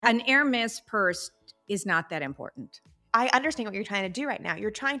An Hermes purse is not that important. I understand what you're trying to do right now.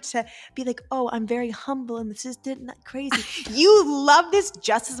 You're trying to be like, oh, I'm very humble and this is not crazy. You love this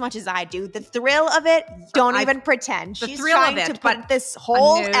just as much as I do. The thrill of it, don't even pretend. The She's thrill trying of it, to put this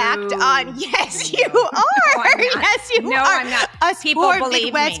whole act on. Yes, you are. Yes, you are. No, I'm not. Us People poor believe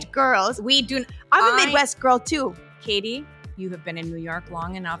Midwest me. girls. We do. I'm a Midwest girl too. Katie, you have been in New York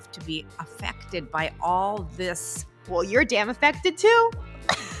long enough to be affected by all this. Well, you're damn affected too.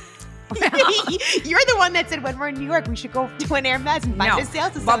 You're the one that said when we're in New York, we should go to an Hermes and find a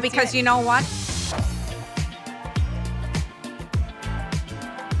sales associate. Well, because you know what?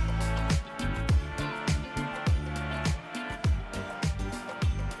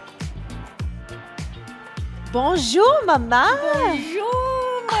 Bonjour, maman.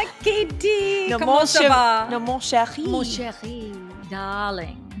 Bonjour, ma Katie. No, Comment ça va? No, mon chéri. Mon chéri,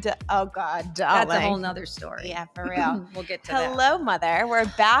 darling. Oh, God, darling. That's a whole nother story. Yeah, for real. We'll get to that. Hello, Mother. We're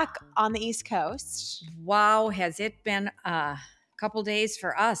back on the East Coast. Wow, has it been a couple days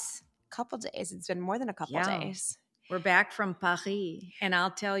for us? Couple days. It's been more than a couple days. We're back from Paris, and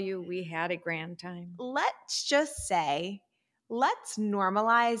I'll tell you, we had a grand time. Let's just say, let's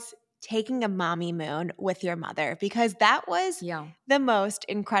normalize taking a mommy moon with your mother, because that was the most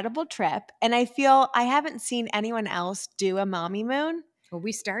incredible trip. And I feel I haven't seen anyone else do a mommy moon. Well,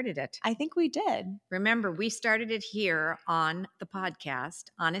 we started it. I think we did. Remember, we started it here on the podcast,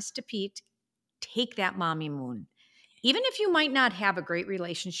 Honest to Pete, Take That Mommy Moon. Even if you might not have a great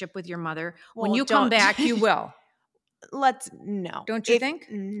relationship with your mother, when you come back, you will. No. Don't you think?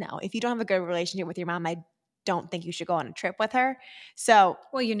 No. If you don't have a good relationship with your mom, I don't think you should go on a trip with her. So,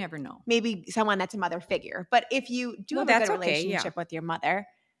 well, you never know. Maybe someone that's a mother figure. But if you do have a good relationship with your mother,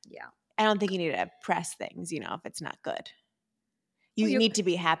 I don't think you need to press things, if it's not good. You need to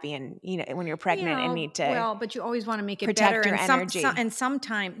be happy, and when you're pregnant, and need to. Well, but you always want to make it protect better. Your energy. And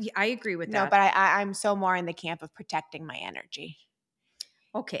sometimes I agree with that. No, but I'm so more in the camp of protecting my energy.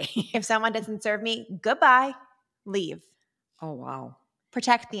 Okay. If someone doesn't serve me, goodbye, leave. Oh wow.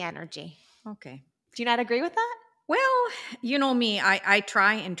 Protect the energy. Okay. Do you not agree with that? Well, you know me. I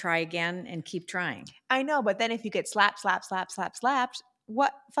try and try again and keep trying. I know, but then if you get slapped,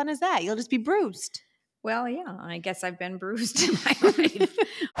 what fun is that? You'll just be bruised. Well, yeah, I guess I've been bruised in my life.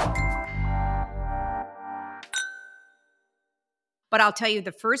 But I'll tell you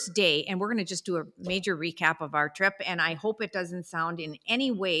the first day, and we're going to just do a major recap of our trip, and I hope it doesn't sound in any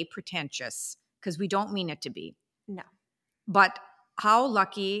way pretentious, because we don't mean it to be. No. But how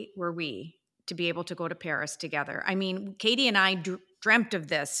lucky were we to be able to go to Paris together? I mean, Katie and I dreamt of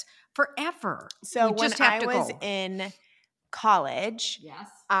this forever. So when I was in college,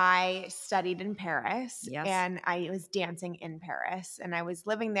 I studied in Paris, and I was dancing in Paris, and I was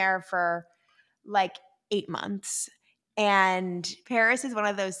living there for like 8 months. And Paris is one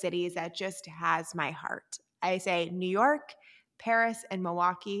of those cities that just has my heart. I say New York, Paris, and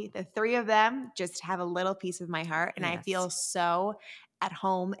Milwaukee, the three of them just have a little piece of my heart, and I feel so at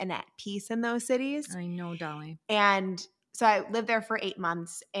home and at peace in those cities. I know, darling. And so I lived there for 8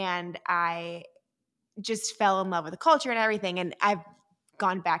 months, and I just fell in love with the culture and everything. And I've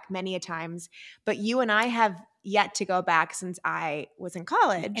gone back many a times, but you and I have yet to go back since I was in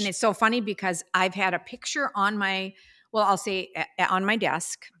college. And it's so funny because I've had a picture on my, on my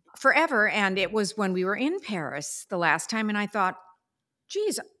desk forever. And it was when we were in Paris the last time. And I thought,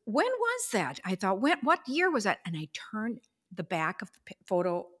 geez, when was that? I thought, what year was that? And I turned the back of the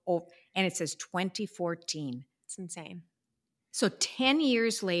photo over, and it says 2014. It's insane. So 10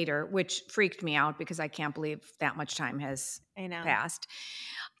 years later, which freaked me out because I can't believe that much time has passed,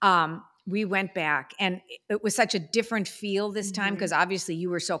 we went back, and it was such a different feel this time, because obviously you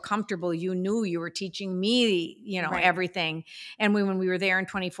were so comfortable. You knew you were teaching me, everything. And when we were there in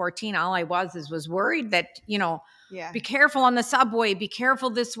 2014, all I was worried that, be careful on the subway, be careful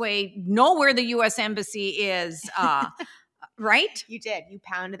this way, know where the U.S. Embassy is. Right? You did. You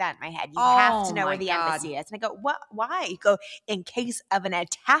pounded that in my head. You have to know where the embassy is. And I go, what? Why? You go, in case of an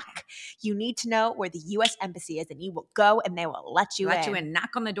attack, you need to know where the U.S. embassy is, and you will go, and they will let you in.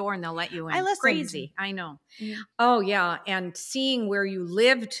 Knock on the door, and they'll let you in. I listened. Crazy. I know. Mm-hmm. Oh, yeah. And seeing where you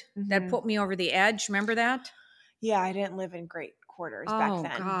lived, that put me over the edge. Remember that? Yeah, I didn't live in great quarters back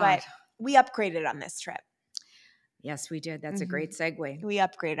then. God. But we upgraded on this trip. Yes, we did. That's a great segue. We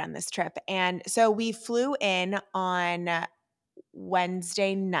upgraded on this trip. And so we flew in on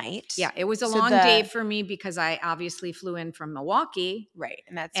Wednesday night. Yeah, it was a long day for me because I obviously flew in from Milwaukee. Right.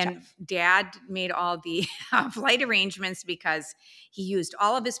 And tough. Dad made all the flight arrangements because he used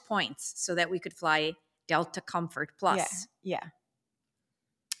all of his points so that we could fly Delta Comfort Plus. Yeah.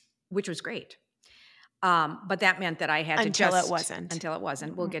 Which was great. But that meant that I had to until it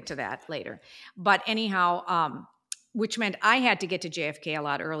wasn't. We'll get to that later. But anyhow, which meant I had to get to JFK a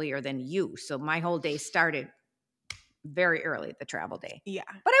lot earlier than you. So my whole day started very early, the travel day. Yeah.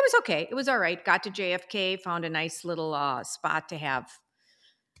 But it was okay. It was all right. Got to JFK, found a nice little spot to have.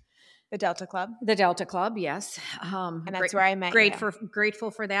 The Delta Club? The Delta Club, yes. And that's where I met you. Grateful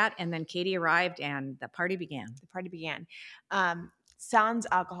for that. And then Katie arrived and the party began. Sans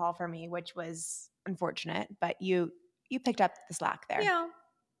alcohol for me, which was unfortunate, but you picked up the slack there. Yeah.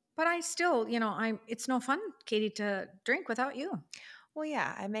 But I still, it's no fun, Katie, to drink without you. Well,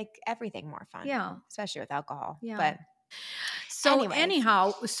 yeah, I make everything more fun. Yeah. Especially with alcohol. Yeah. But so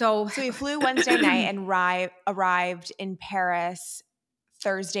anyhow, so we flew Wednesday night and arrived in Paris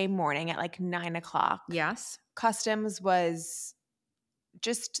Thursday morning at like 9:00. Yes. Customs was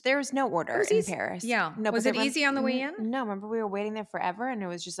just, there was no order in Paris. Yeah. No, was it easy on the way in? No, remember we were waiting there forever and it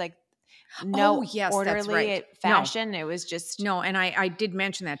was just like orderly fashion. No. It was just. No, and I did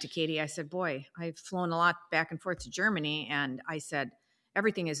mention that to Katie. I said, boy, I've flown a lot back and forth to Germany. And I said,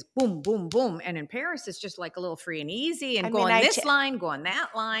 everything is boom, boom, boom. And in Paris, it's just like a little free and easy and go on this line, go on that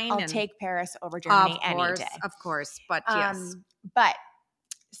line. I'll take Paris over Germany any day. Of course. But yes. But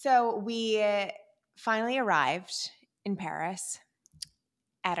so we finally arrived in Paris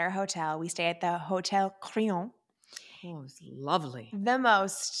at our hotel. We stayed at the Hotel Crillon. Oh, it was lovely. The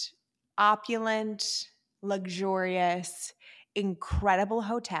most opulent, luxurious, incredible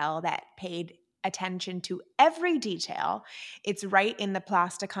hotel that paid attention to every detail. It's right in the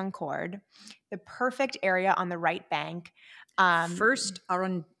Place de Concorde, the perfect area on the right bank. First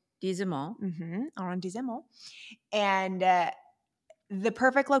arrondissement. Arrondissement. And the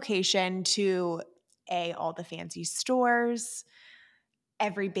perfect location to all the fancy stores,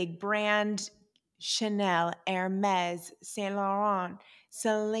 every big brand, Chanel, Hermes, Saint Laurent,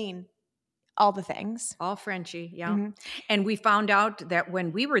 Celine, all the things. All Frenchy, yeah. Mm-hmm. And we found out that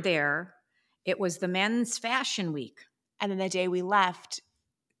when we were there, it was the men's fashion week. And then the day we left,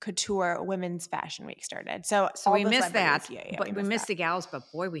 Couture Women's Fashion Week started. So we missed that. But we missed the gals, but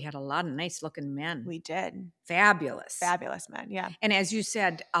boy, we had a lot of nice looking men. We did. Fabulous men, yeah. And as you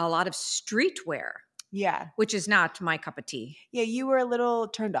said, a lot of streetwear. Yeah. Which is not my cup of tea. Yeah, you were a little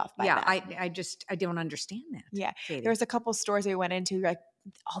turned off by that. I don't understand that. Yeah. Katie. There was a couple stores we went into, like,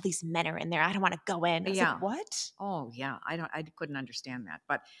 all these men are in there. I don't want to go in. I was like, what? Oh, yeah. I couldn't understand that.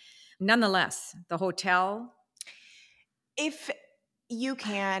 But nonetheless, the hotel. If you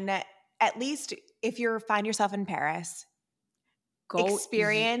can, at least if you find yourself in Paris, go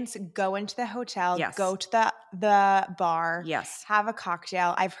into the hotel, go to the bar, have a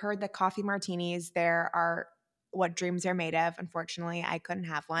cocktail. I've heard that coffee martinis there are what dreams are made of. Unfortunately, I couldn't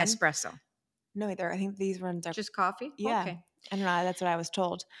have one. Espresso. No, I think these ones are just coffee. Yeah. Okay. I don't know. That's what I was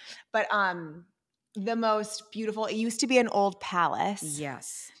told. But the most beautiful, it used to be an old palace.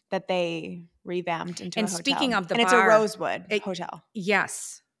 Yes. That they revamped into a hotel. And speaking of the bar. And it's a Rosewood hotel.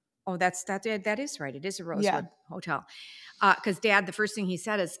 Yes. Oh, that is right. It is a Rosewood hotel. Because Dad, the first thing he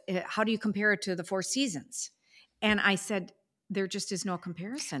said is, how do you compare it to the Four Seasons? And I said, there just is no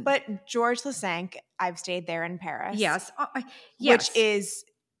comparison. But Georges Lezayne, I've stayed there in Paris. Yes. Which is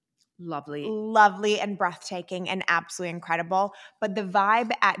lovely and breathtaking and absolutely incredible. But the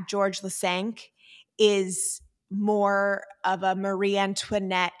vibe at Georges Lezayne is more of a Marie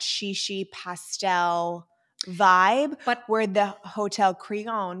Antoinette chichi pastel vibe, but where the Hotel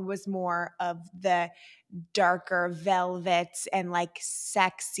Crillon was more of the darker velvets and like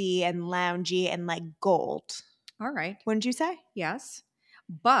sexy and loungy and like gold. All right. Wouldn't you say? Yes.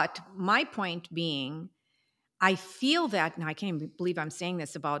 But my point being, I feel that, and I can't even believe I'm saying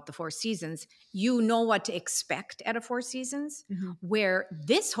this about the Four Seasons, you know what to expect at a Four Seasons, where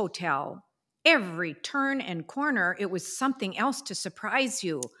this hotel, every turn and corner, it was something else to surprise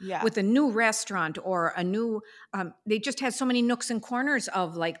you with a new restaurant or a new, they just had so many nooks and corners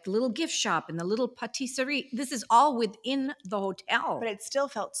of like the little gift shop and the little patisserie. This is all within the hotel. But it still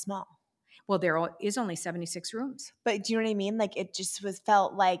felt small. Well, there is only 76 rooms. But do you know what I mean? Like it just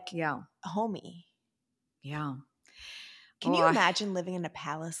felt like homey. Yeah. Can you imagine living in a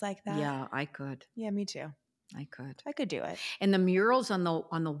palace like that? Yeah, I could. Yeah, me too. I could. I could do it. And the murals on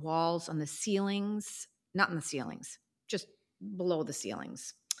the walls, on the ceilings, not in the ceilings, just below the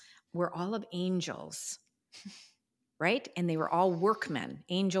ceilings, were all of angels, right? And they were all workmen,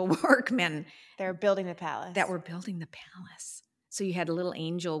 angel workmen. They were building the palace. That were building the palace. So you had a little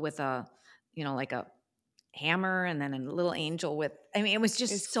angel with a, like a hammer, and then a little angel with, it was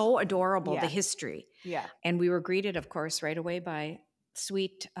just so adorable, the history. Yeah. And we were greeted, of course, right away by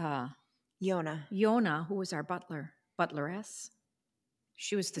sweet Yona, who was our butleress.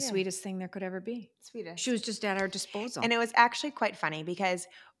 She was the sweetest thing there could ever be. Sweetest. She was just at our disposal. And it was actually quite funny because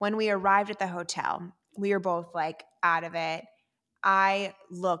when we arrived at the hotel, we were both like out of it. I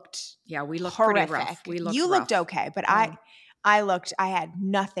looked we looked horrific. pretty rough. You looked okay, but I had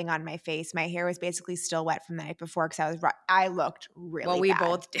nothing on my face. My hair was basically still wet from the night before because I looked really well, we bad.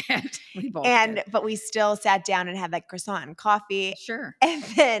 Both did. We both did. But we still sat down and had like croissant and coffee. Sure. And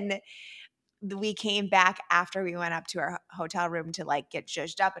then we came back after we went up to our hotel room to like get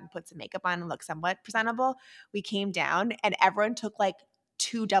zhuzhed up and put some makeup on and look somewhat presentable. We came down and everyone took like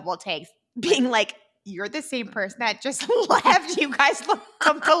 2 double takes being like, you're the same person that just left. You guys look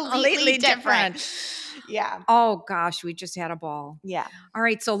completely different. Yeah. Oh gosh, we just had a ball. Yeah. All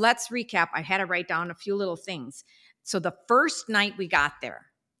right, so let's recap. I had to write down a few little things. So the first night we got there,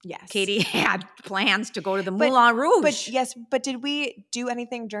 yes, Katie had plans to go to the Moulin Rouge. But did we do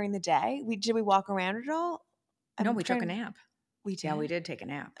anything during the day? Did we walk around at all? No, we took a nap. We did? Yeah, we did take a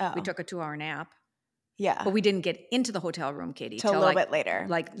nap. Oh. We took a 2-hour nap. Yeah. But we didn't get into the hotel room, Katie. Till a little bit later.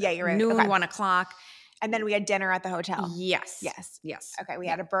 You're right. Noon, 1 o'clock. And then we had dinner at the hotel. Yes. Okay, we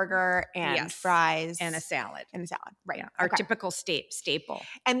had a burger and fries. And a salad. Right. Yeah, our typical staple.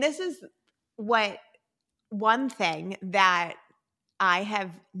 And this is one thing that I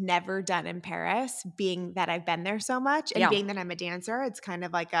have never done in Paris, being that I've been there so much and being that I'm a dancer. It's kind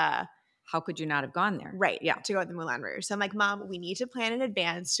of like how could you not have gone there? Right. Yeah. To go to the Moulin Rouge. So I'm like, Mom, we need to plan in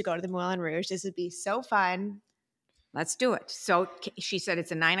advance to go to the Moulin Rouge. This would be so fun. Let's do it. So she said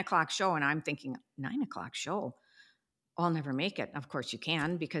it's a 9 o'clock show. And I'm thinking, 9 o'clock show? I'll never make it. Of course you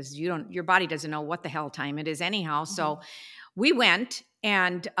can, because your body doesn't know what the hell time it is anyhow. Mm-hmm. So we went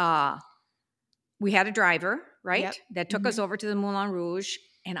and we had a driver, right? That took us over to the Moulin Rouge.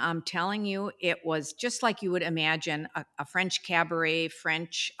 And I'm telling you, it was just like you would imagine a French cabaret,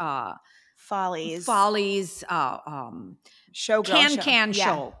 French Follies, showgirl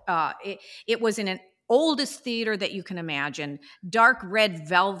show. It was in an oldest theater that you can imagine. Dark red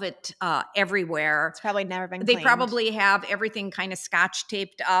velvet everywhere. It's probably never been cleaned. They probably have everything kind of scotch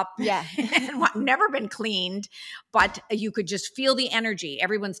taped up. Yeah. And never been cleaned. But you could just feel the energy.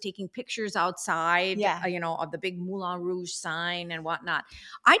 Everyone's taking pictures outside, of the big Moulin Rouge sign and whatnot.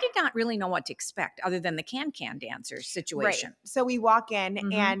 I did not really know what to expect other than the can-can dancers situation. Right. So we walk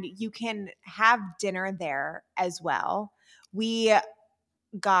in and you can have dinner there as well. We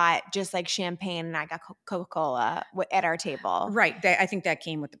got just like champagne and I got Coca-Cola at our table. Right. I think that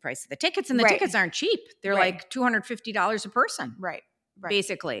came with the price of the tickets, and the tickets aren't cheap. They're like $250 a person. Right.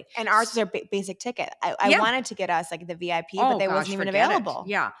 Basically. And ours is our basic ticket. I wanted to get us like the VIP, but they wasn't even available.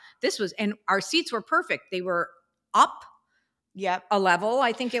 Yeah. And our seats were perfect. They were up a level,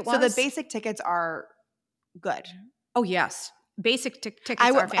 I think it was. So the basic tickets are good. Oh, yes. Basic tickets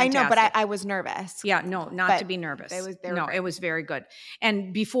are fantastic. I know, but I was nervous. Yeah, no, not to be nervous. It was very good.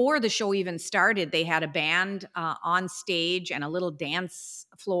 And before the show even started, they had a band on stage and a little dance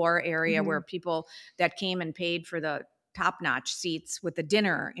floor area where people that came and paid for the top-notch seats with the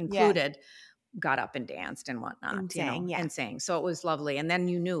dinner included got up and danced and whatnot. And sang. So it was lovely. And then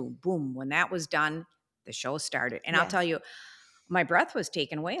you knew, boom, when that was done, the show started. And I'll tell you, my breath was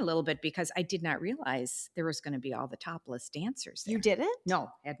taken away a little bit because I did not realize there was going to be all the topless dancers there. You didn't? No,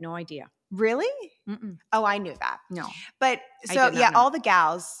 I had no idea. Really? Mm-mm. Oh, I knew that. No. But so, all the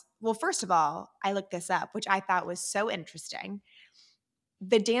gals, well, first of all, I looked this up, which I thought was so interesting.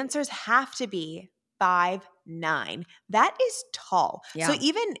 The dancers have to be 5'9". That is tall. Yeah. So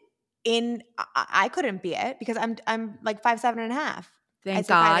even I couldn't be it because I'm like 5'7.5". Thank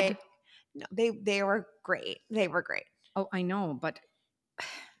God. No, they were great. They were great. Oh, I know, but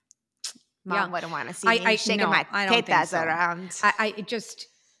Mom wouldn't want to see me shaking my tetas around.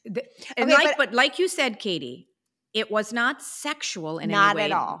 But like you said, Katie, it was not sexual in any way. Not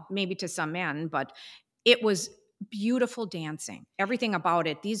at all. Maybe to some men, but it was beautiful dancing. Everything about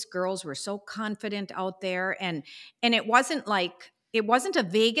it. These girls were so confident out there, and it wasn't a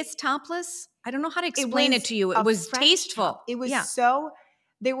Vegas topless. I don't know how to explain it to you. It was tasteful. It was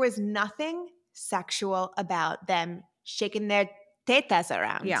there was nothing sexual about them shaking their tetas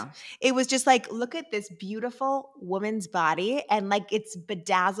around. Yeah. It was just like, look at this beautiful woman's body and like it's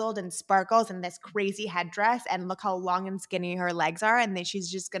bedazzled and sparkles and this crazy headdress and look how long and skinny her legs are. And then she's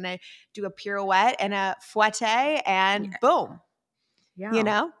just going to do a pirouette and a fouette and boom.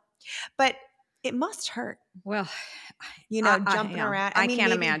 Yeah. But it must hurt. Well, jumping around. I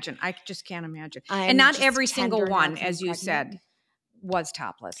can't imagine. I just can't imagine. And not every single one, as you said, was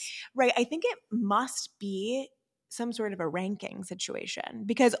topless. Right. I think it must be some sort of a ranking situation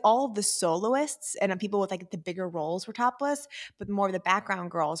because all of the soloists and people with like the bigger roles were topless, but more of the background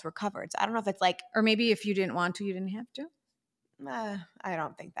girls were covered. So I don't know if it's like, or maybe if you didn't want to, you didn't have to. I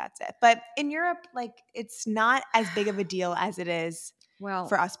don't think that's it. But in Europe, like, it's not as big of a deal as it is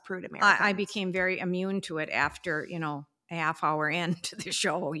for us prude Americans. I became very immune to it after, a half hour into the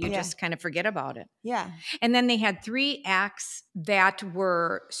show. You just kind of forget about it. Yeah. And then they had 3 acts that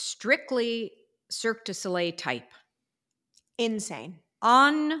were strictly Cirque du Soleil type. Insane.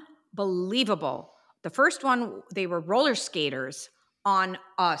 Unbelievable. The first one, they were roller skaters on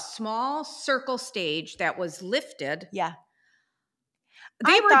a small circle stage that was lifted. Yeah.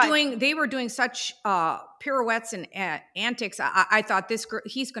 They were doing such pirouettes and antics. I thought this girl,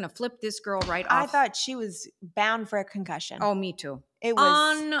 he's going to flip this girl right off. I thought she was bound for a concussion. Oh, me too. It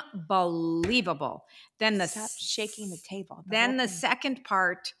was unbelievable. Then Stop shaking the table. Then the second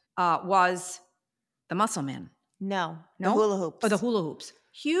part was the muscle men. No, the hula hoops. Oh, the hula hoops.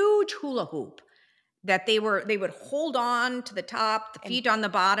 Huge hula hoop that they would hold on to the top, the feet on the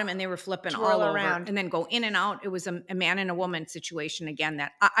bottom, and they were flipping all over around and then go in and out. It was a man and a woman situation again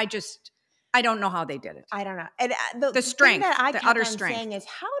that I don't know how they did it. I don't know. And the strength, that I the kept utter on strength. saying is,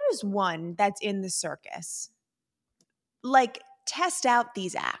 how does one that's in the circus like test out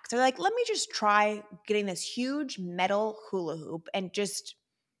these acts? They're like, let me just try getting this huge metal hula hoop and just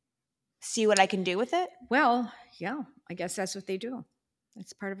see what I can do with it. Well, yeah, I guess that's what they do.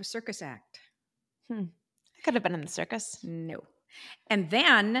 It's part of a circus act. I could have been in the circus. No. And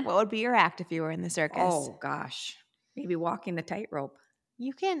then what would be your act if you were in the circus? Oh gosh, maybe walking the tightrope.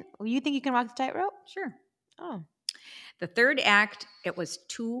 You think you can walk the tightrope? Sure. Oh. The third act, it was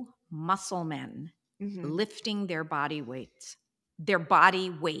 2 muscle men lifting their body weights. Their body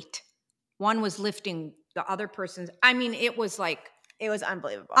weight. One was lifting the other person's. I mean, it was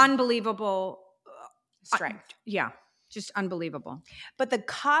unbelievable. Unbelievable strength. Yeah. Just unbelievable. But the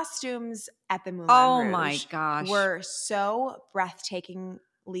costumes at the Moulin Rouge my gosh. were so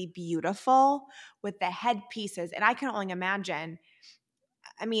breathtakingly beautiful with the headpieces. And I can only imagine,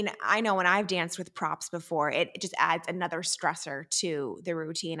 I mean, I know when I've danced with props before, it just adds another stressor to the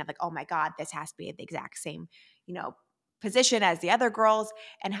routine of like, oh my God, this has to be the exact same, position as the other girls.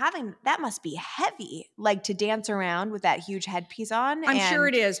 And having that must be heavy, like to dance around with that huge headpiece on. I'm sure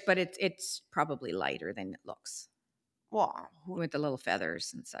it is, but it's probably lighter than it looks. Well, with the little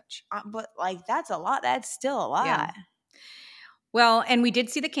feathers and such. But like, that's a lot. That's still a lot. Yeah. Well, and we did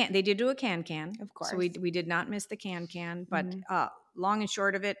see they did do a can, of course. So we did not miss the can, but long and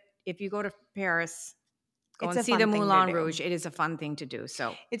short of it, if you go to Paris, go and see the Moulin Rouge. It is a fun thing to do.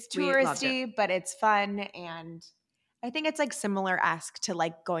 So it's touristy, but it's fun, and I think it's like similar-esque to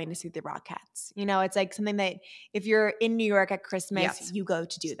like going to see the Rockettes. It's like something that if you're in New York at Christmas, you go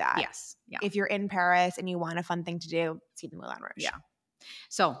to do that. Yes. Yeah. If you're in Paris and you want a fun thing to do, see the Moulin Rouge. Yeah.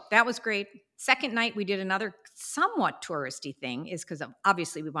 So that was great. Second night, we did another somewhat touristy thing, is because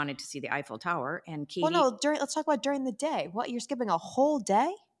obviously we wanted to see the Eiffel Tower. And Katie. Well, no, let's talk about during the day. What, you're skipping a whole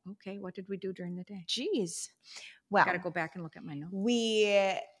day? Okay, what did we do during the day? Jeez. Well, I got to go back and look at my notes.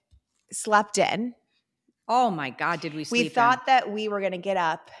 We slept in. Oh my God, did we sleep in? We thought that we were going to get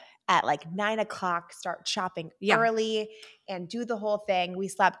up at like 9 o'clock, start shopping early and do the whole thing. We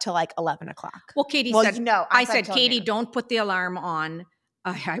slept till like 11 o'clock. Well, Katie said, I said, Katie, don't put the alarm on.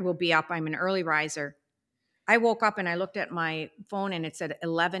 I will be up. I'm an early riser. I woke up and I looked at my phone and it said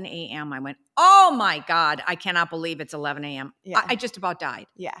 11 a.m. I went, oh my God, I cannot believe it's 11 a.m. Yeah. I just about died.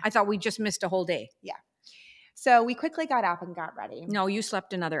 Yeah. I thought we just missed a whole day. Yeah. So we quickly got up and got ready. No, you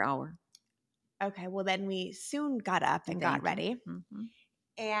slept another hour. Okay, well then we soon got up and got ready.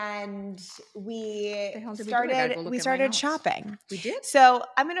 And we started shopping. We did? So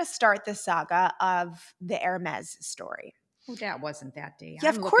I'm going to start the saga of the Hermes story. Oh, that wasn't that day. Yeah,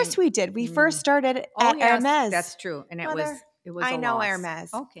 of course we did. We first started at Hermes. That's true. And it was I know loss.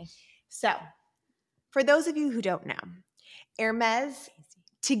 Hermes. Okay. So for those of you who don't know, Hermes,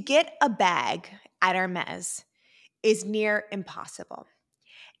 to get a bag at Hermes is near impossible.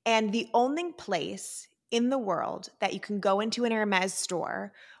 And the only place in the world that you can go into an Hermes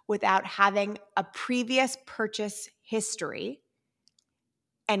store without having a previous purchase history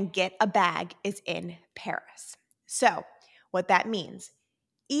and get a bag is in Paris. So what that means,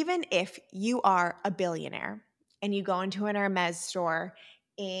 even if you are a billionaire and you go into an Hermes store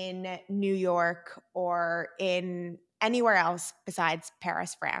in New York or in anywhere else besides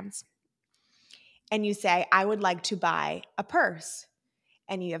Paris, France, and you say, I would like to buy a purse,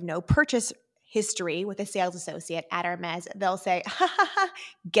 and you have no purchase history with a sales associate at Hermes, they'll say,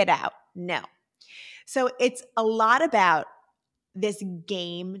 get out. No. So it's a lot about this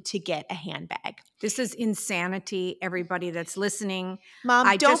game to get a handbag. This is insanity, everybody that's listening.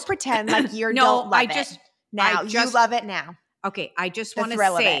 Mom, don't pretend like you don't love it. You love it now. Okay, I just want to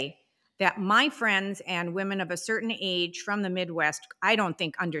say that my friends and women of a certain age from the Midwest, I don't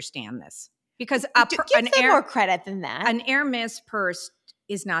think understand this. Because give them more credit than that. An Hermes purse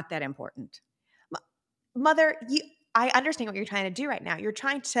is not that important. Mother, I understand what you're trying to do right now. You're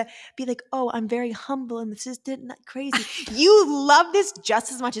trying to be like, oh, I'm very humble and this is not crazy. You love this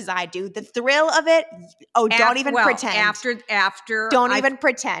just as much as I do. The thrill of it. Oh, don't even pretend. After. Don't even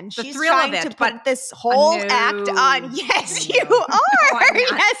pretend. The She's thrill trying of it, to put this whole act on. Yes, you are.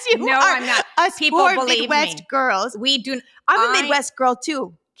 Yes, you are. No, I'm not. Us People poor believe Midwest me. girls. I'm a Midwest girl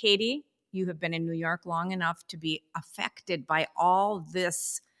too. Katie, you have been in New York long enough to be affected by all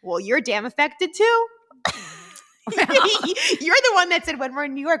this. Well, you're damn affected too. You're the one that said when we're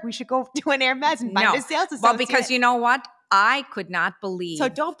in New York, we should go do an Hermes and find a sales associate. Well, because you know what? I could not believe. So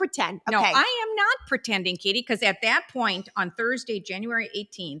don't pretend. Okay. No, I am not pretending, Katie, because at that point on Thursday, January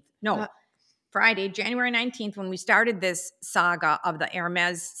 18th, Friday, January 19th, when we started this saga of the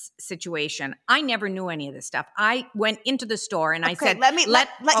Hermes situation, I never knew any of this stuff. I went into the store and I said,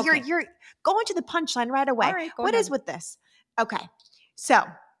 you're going to the punchline right away. All right, what is with this? Okay. So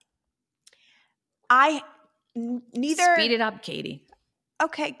speed it up, Katie.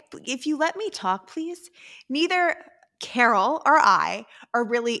 Okay. If you let me talk, please. Neither Carol or I are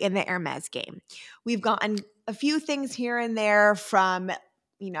really in the Hermes game. We've gotten a few things here and there from,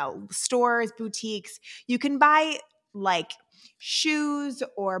 stores, boutiques. You can buy like shoes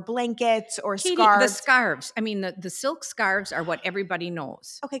or blankets or scarves. The scarves. I mean, the silk scarves are what everybody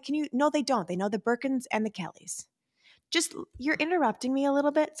knows. Okay. No, they don't. They know the Birkins and the Kellys. You're interrupting me a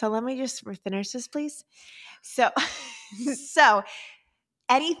little bit. So let me just finish this, please. So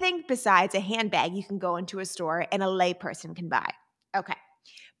anything besides a handbag, you can go into a store and a layperson can buy. Okay.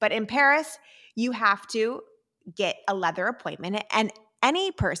 But in Paris, you have to get a leather appointment, and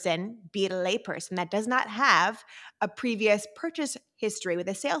any person, be it a layperson that does not have a previous purchase history with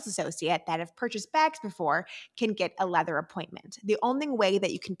a sales associate that have purchased bags before, can get a leather appointment. The only way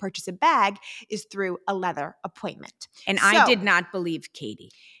that you can purchase a bag is through a leather appointment. And I did not believe Katie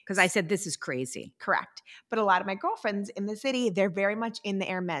because I said, this is crazy. Correct. But a lot of my girlfriends in the city, they're very much in the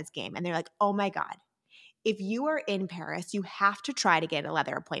Hermes game. And they're like, oh my God, if you are in Paris, you have to try to get a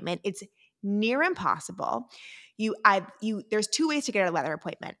leather appointment. It's near impossible. There's two ways to get a leather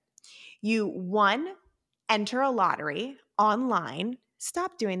appointment. One, enter a lottery online.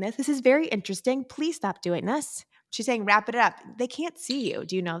 Stop doing this. This is very interesting. Please stop doing this. She's saying, wrap it up. They can't see you.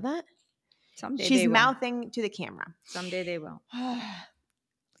 Do you know that? Someday she's mouthing to the camera. Someday they will.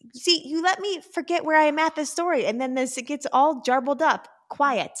 See, you let me forget where I am at this story, and then it gets all jarbled up.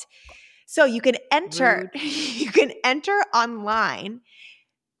 Quiet. So you can enter. Rude. You can enter online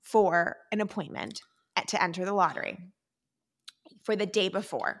for an appointment to enter the lottery for the day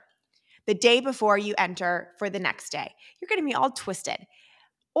before. The day before you enter for the next day. You're going to be all twisted.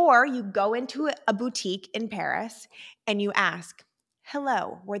 Or you go into a boutique in Paris and you ask,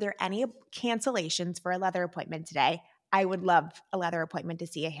 hello, were there any cancellations for a leather appointment today? I would love a leather appointment to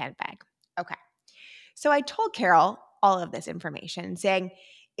see a handbag. Okay. So I told Carol all of this information, saying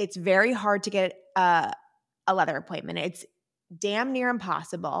it's very hard to get a leather appointment. It's damn near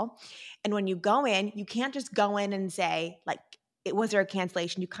impossible. And when you go in, you can't just go in and say, was there a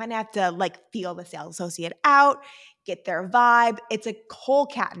cancellation? You kind of have to feel the sales associate out, get their vibe. It's a whole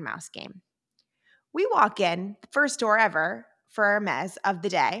cat and mouse game. We walk in, the first store ever for Hermes of the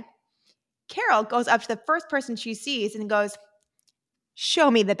day. Carol goes up to the first person she sees and goes, show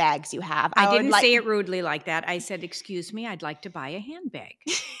me the bags you have. I didn't say it rudely like that. I said, excuse me, I'd like to buy a handbag.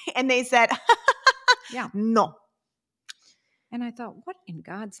 And they said, yeah, no. And I thought, what in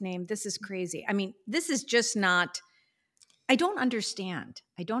God's name? This is crazy. I mean, this is just not, I don't understand.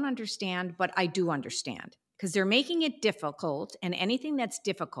 But I do understand because they're making it difficult, and anything that's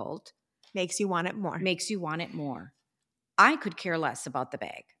difficult makes you want it more. I could care less about the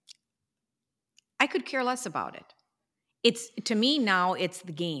bag. I could care less about it. To me now, it's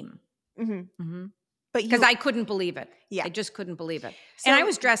the game. Mm-hmm. Mm-hmm. Because I couldn't believe it. Yeah. I just couldn't believe it. So, and I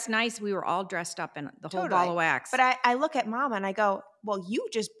was dressed nice. We were all dressed up in the whole ball of wax. But I look at Mom and I go, well, you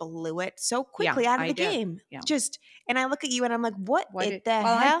just blew it so quickly out of the game. Yeah. And I look at you and I'm like, what the hell?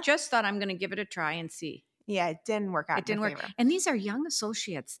 Well, I just thought I'm going to give it a try and see. Yeah, it didn't work out. It didn't work. And these are young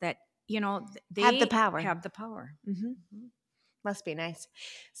associates that, they have the power. Mm-hmm. Mm-hmm. Must be nice.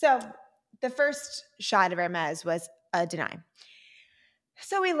 So the first shot of Hermes was a deny.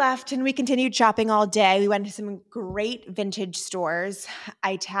 So we left and we continued shopping all day. We went to some great vintage stores.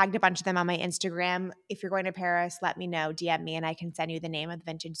 I tagged a bunch of them on my Instagram. If you're going to Paris, let me know, DM me, and I can send you the name of the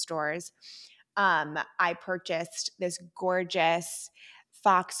vintage stores. I purchased this gorgeous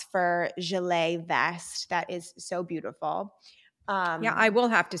fox fur gilet vest that is so beautiful. Yeah, I will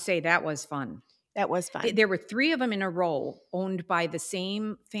have to say that was fun. That was fun. There were 3 of them in a row owned by the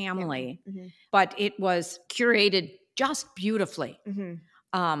same family, but it was curated just beautifully.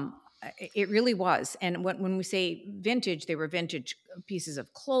 It really was. And when we say vintage, they were vintage pieces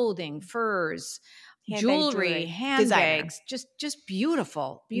of clothing, furs, jewelry, handbags, just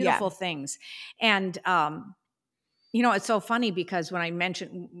beautiful things. And it's so funny because when I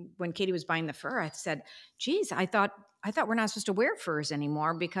mentioned when Katie was buying the fur, I said, "Geez, I thought we're not supposed to wear furs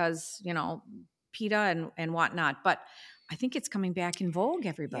anymore because PETA and whatnot." But I think it's coming back in vogue.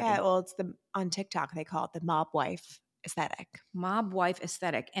 Everybody, yeah. Well, it's on TikTok they call it the mob wife aesthetic. Mob wife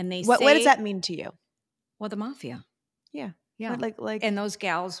aesthetic, and they what does that mean to you? Well, the mafia. Yeah. Yeah. Like and those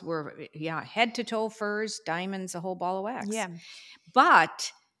gals were head to toe furs, diamonds, a whole ball of wax. Yeah.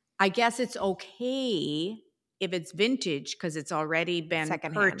 But I guess it's okay if it's vintage because it's already been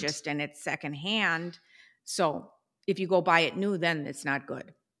purchased and it's secondhand. So if you go buy it new, then it's not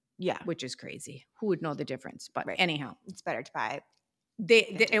good. Yeah. Which is crazy. Who would know the difference? But anyhow. It's better to buy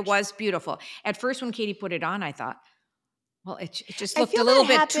it. It was beautiful. At first when Katie put it on, I thought, well, it just looked a little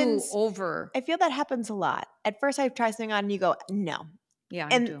bit too over. I feel that happens a lot. At first I try something on and you go, no. Yeah,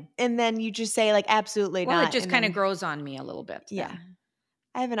 I do. And then you just say like, absolutely not. Well, it just kind of grows on me a little bit. Yeah. Then.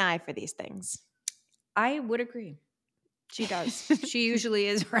 I have an eye for these things. I would agree. She does. She usually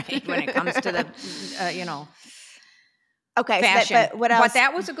is right when it comes to the, okay, fashion. But what else? But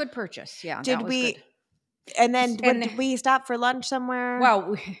that was a good purchase. Yeah. Did we? Good. And then did we stop for lunch somewhere?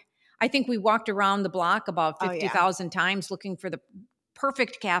 Well, I think we walked around the block about 50,000 times looking for the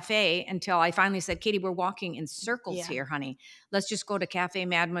perfect cafe until I finally said, Katie, we're walking in circles here, honey. Let's just go to Cafe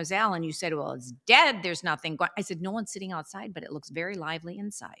Mademoiselle. And you said, well, it's dead. There's nothing going. I said, no one's sitting outside, but it looks very lively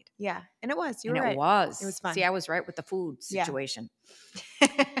inside. Yeah. And it was. You were right. It was. It was fun. See, I was right with the food situation.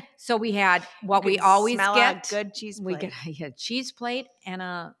 Yeah. So we had what we always get. A good cheese plate. We get a cheese plate and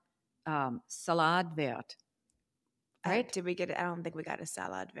a salad vert. Right? Did we get it? I don't think we got a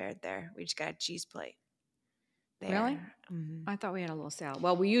salad vert there. We just got a cheese plate. There. Really? Mm-hmm. I thought we had a little salad.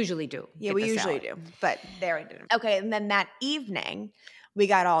 Well, we usually do. Yeah, we usually do. But there we didn't. Okay, and then that evening, we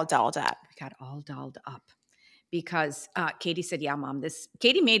got all dolled up. Because Katie said, yeah, Mom,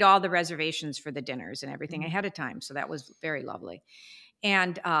 Katie made all the reservations for the dinners and everything ahead of time. So that was very lovely.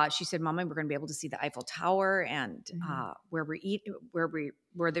 And she said, Mama, we're going to be able to see the Eiffel Tower and where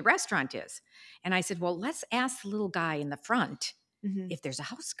the restaurant is. And I said, well, let's ask the little guy in the front if there's a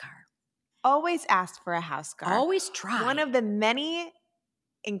house car. Always ask for a house car. Always try. One of the many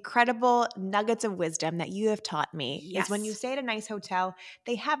incredible nuggets of wisdom that you have taught me is when you stay at a nice hotel,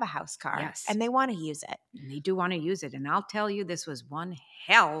 they have a house car and they want to use it. And they do want to use it. And I'll tell you, this was one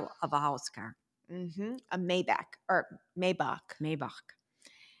hell of a house car. A Maybach.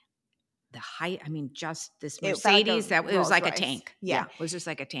 The height, just this Mercedes, it was like a tank. Yeah. It was just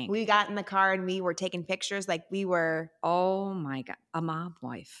like a tank. We got in the car and we were taking pictures like we were. Oh my God. A mob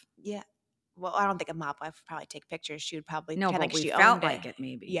wife. Yeah. Well, I don't think a mob wife would probably take pictures. She would probably but we felt like it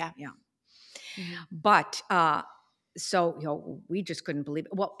maybe. Yeah. But so we just couldn't believe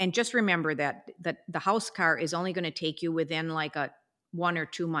it. Well, and just remember that the house car is only going to take you within like a 1 or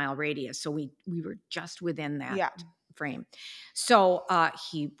 2 mile radius. So we were just within that frame. So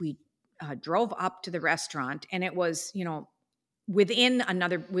we drove up to the restaurant, and it was within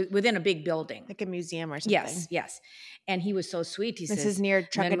a big building, like a museum or something. Yes. And he was so sweet. He says, "This is near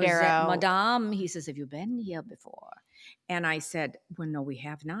Trocadero, Madame." He says, "Have you been here before?" And I said, "Well, no, we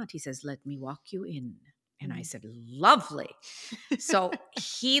have not." He says, "Let me walk you in." And I said, "Lovely." So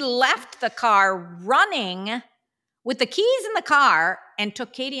he left the car running with the keys in the car and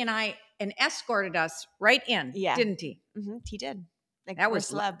took Katie and I and escorted us right in. Yeah. Didn't he? He did. Like that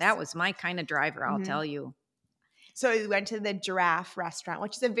was my kind of driver, I'll tell you. So we went to the Giraffe restaurant,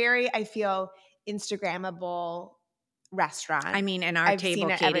 which is a very, I feel, Instagrammable restaurant. And our table,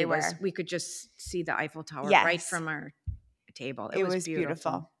 Katie, we could just see the Eiffel Tower right from our table. It was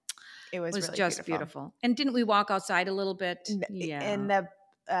beautiful. It was really just beautiful. And didn't we walk outside a little bit? Yeah. In the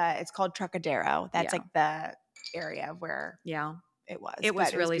it's called Trocadero. That's like the area where it was. It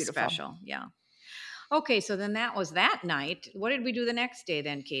was really special. Yeah. Okay, so then that was that night. What did we do the next day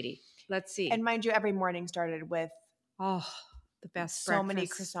then, Katie? Let's see. And mind you, every morning started with the best so many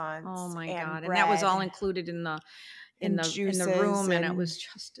croissants. Oh my God. Bread, and that was all included in the room, and it was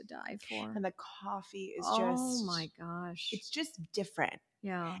just to die for. And the coffee is oh my gosh. It's just different.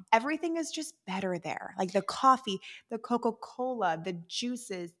 Yeah. Everything is just better there. Like the coffee, the Coca-Cola, the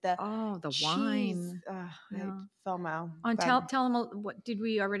juices, the the cheese. wine. I FOMO. Tell them what did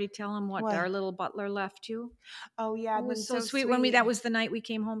we already tell him what our little butler left you? Oh yeah, it was so sweet. When that was the night we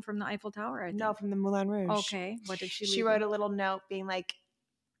came home from the Eiffel Tower. I think. No, from the Moulin Rouge. Okay, what did she? She wrote a little note being like,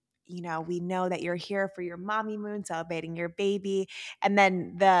 you know, we know that you're here for your mommy moon, celebrating your baby, and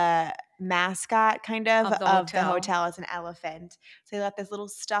then the mascot kind of the hotel is an elephant. So they left this little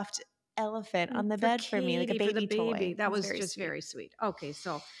stuffed elephant on the bed for me, like a baby toy. That was just very sweet. Okay,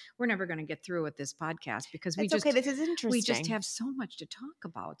 so we're never going to get through with this podcast because this is interesting. We just have so much to talk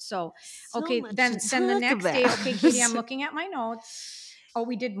about. So okay, then the next day, okay, Katie, I'm looking at my notes. Oh,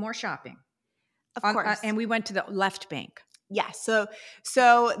 we did more shopping. Of course. And we went to the left bank. Yes.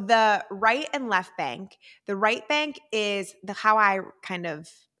 So the right and left bank. The right bank is how I kind of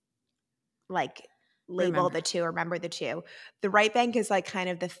like label the two, remember the two. The right bank is like kind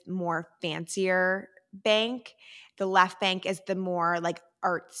of the more fancier bank. The left bank is the more like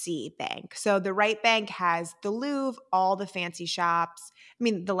artsy bank. So the right bank has the Louvre, all the fancy shops. I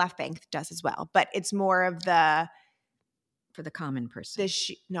mean, the left bank does as well, but it's more of the for the common person.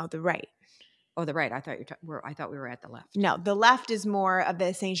 The right. Oh, the right. I thought I thought we were at the left. No, the left is more of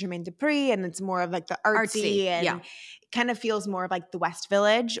the Saint-Germain-des-Prés, and it's more of like the artsy and kind of feels more of like the West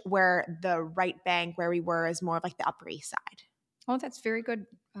Village, where the right bank where we were is more of like the Upper East Side. Oh, that's very good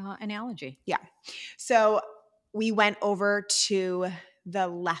analogy. Yeah. So we went over to the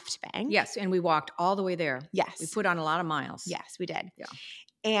left bank. Yes, and we walked all the way there. Yes. We put on a lot of miles. Yes, we did. Yeah.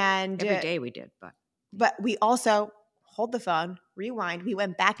 And every day we did, but we also hold the phone, rewind. We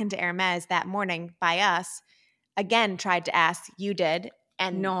went back into Hermes that morning by us. Again, tried to ask. You did.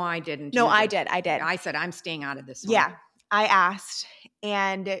 And no, I didn't. No, I did. I said, I'm staying out of this one. Yeah. I asked.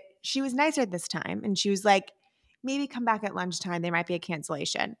 And she was nicer this time. And she was like, maybe come back at lunchtime. There might be a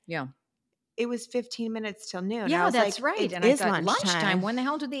cancellation. Yeah. It was 15 minutes till noon. Yeah, that's right. And I thought, lunchtime. When the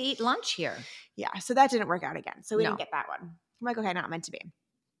hell do they eat lunch here? Yeah. So that didn't work out again. So we didn't get that one. I'm like, okay, not meant to be.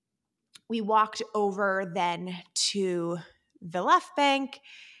 We walked over then to the left bank,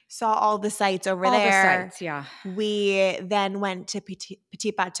 saw all the sites over there. All the sites, yeah. We then went to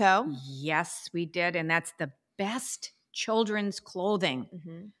Petit Bateau. Yes, we did. And that's the best children's clothing.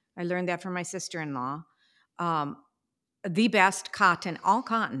 Mm-hmm. I learned that from my sister-in-law. The best cotton, all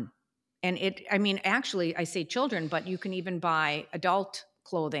cotton. And actually, I say children, but you can even buy adult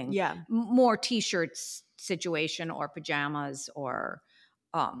clothing. Yeah. More T-shirts situation or pajamas or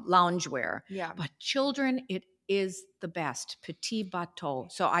loungewear. Yeah. But children, it is the best. Petit Bateau.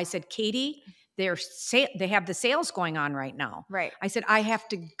 So I said, Katie, they have the sales going on right now. Right. I said, I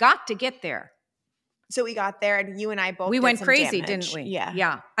got to get there. So we got there and you and I both we went crazy, damage. Didn't we? Yeah.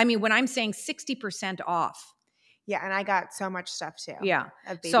 Yeah. I mean, when I'm saying 60% off. Yeah, and I got so much stuff too. Yeah.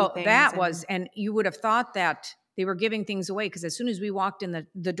 So that was, and you would have thought that they were giving things away because as soon as we walked in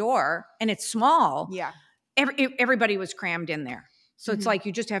the door, and it's small, yeah, everybody was crammed in there. So it's like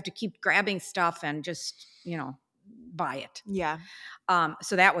you just have to keep grabbing stuff and just, buy it. Yeah.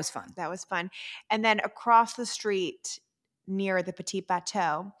 So that was fun. That was fun. And then across the street near the Petit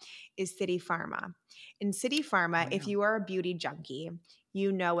Bateau is City Pharma. In City Pharma, if you are a beauty junkie,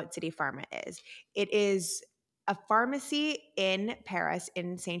 you know what City Pharma is. It is a pharmacy in Paris,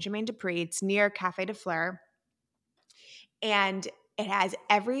 in Saint-Germain-des-Prés. It's near Café de Fleur. And it has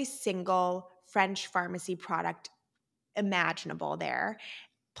every single French pharmacy product imaginable there.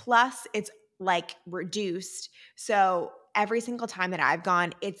 Plus, it's like reduced. So every single time that I've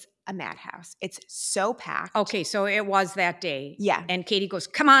gone, it's a madhouse. It's so packed. Okay, so it was that day. Yeah. And Katie goes,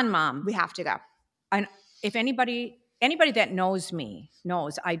 come on, Mom. We have to go. And if anybody that knows me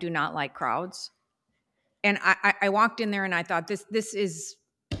knows I do not like crowds. And I walked in there and I thought, this is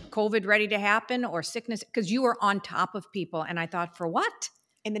COVID ready to happen or sickness, because you were on top of people. And I thought, for what?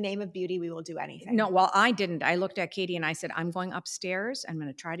 In the name of beauty, we will do anything. No, well, I didn't. I looked at Katie and I said, I'm going upstairs. I'm going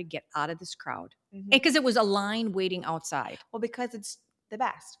to try to get out of this crowd. Because it was a line waiting outside. Well, because it's the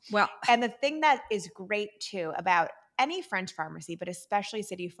best. Well, and the thing that is great too about any French pharmacy, but especially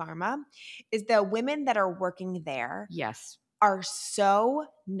City Pharma, is the women that are working there. Yes. Are so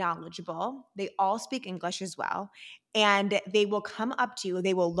knowledgeable. They all speak English as well. And they will come up to you,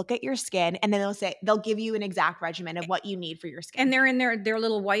 they will look at your skin, and then they'll give you an exact regimen of what you need for your skin. And they're in their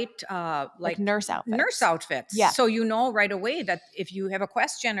little white like nurse outfits. Nurse outfits. Yeah. So you know right away that if you have a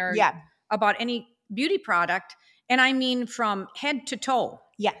question or about any beauty product, and I mean from head to toe.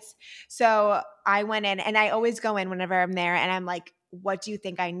 Yes. So I went in, and I always go in whenever I'm there, and I'm like, what do you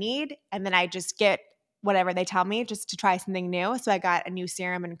think I need? And then I just get whatever they tell me just to try something new. So I got a new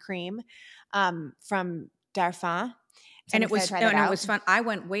serum and cream from Darphin. And it was fun. I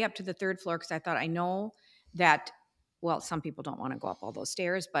went way up to the 3rd floor because I thought, I know that, well, some people don't want to go up all those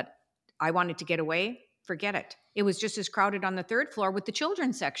stairs, but I wanted to get away. Forget it. It was just as crowded on the 3rd floor with the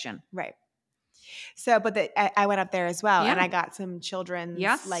children's section. Right. So, but I went up there as well, and I got some children's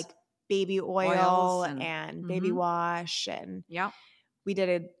like baby oil and baby wash, and we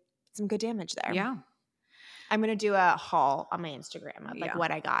did some good damage there. Yeah. I'm going to do a haul on my Instagram of like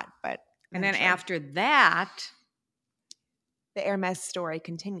what I got, but and then after that, the Hermes story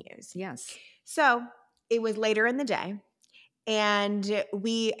continues. Yes. So it was later in the day, and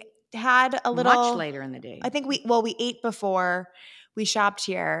we had a little much later in the day. I think we ate before we shopped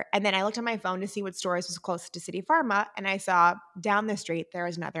here, and then I looked on my phone to see what stores was close to City Pharma, and I saw down the street there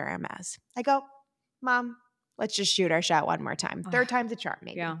was another Hermes. I go, Mom, let's just shoot our shot one more time. 3rd time's a charm,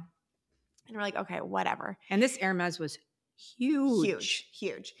 maybe. Yeah. And we're like, okay, whatever. And this Hermes was huge.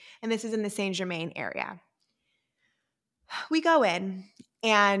 And this is in the Saint Germain area. We go in,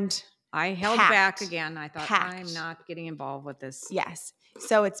 and I held back again. I thought, I'm not getting involved with this. Yes.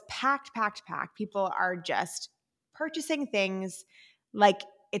 So it's packed. People are just purchasing things like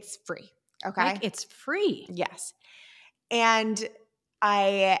it's free. Okay. Like it's free. Yes. And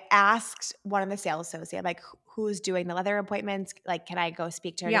I asked one of the sales associates, like, who's doing the leather appointments? Like, can I go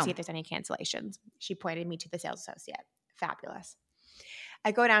speak to her to see if there's any cancellations? She pointed me to the sales associate. Fabulous.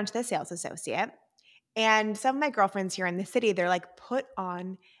 I go down to the sales associate, and some of my girlfriends here in the city, they're like, put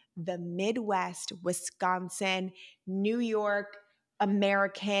on the Midwest, Wisconsin, New York,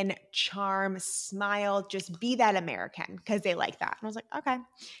 American charm, smile, just be that American, because they like that. And I was like, okay,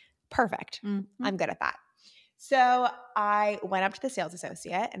 perfect. Mm-hmm. I'm good at that. So I went up to the sales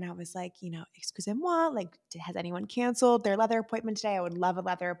associate and I was like, excusez-moi, like, has anyone canceled their leather appointment today? I would love a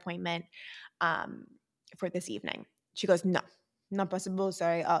leather appointment for this evening. She goes, no, not possible.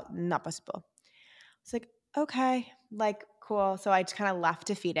 Sorry, not possible. I was like, okay, like, cool. So I just kind of left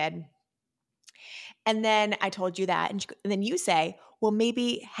defeated. And then I told you that. And then you say, well,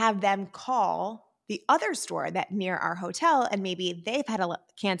 maybe have them call the other store that near our hotel, and maybe they've had a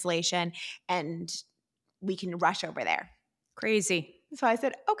cancellation and we can rush over there. Crazy. So I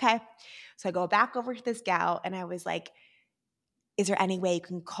said, okay. So I go back over to this gal and I was like, is there any way you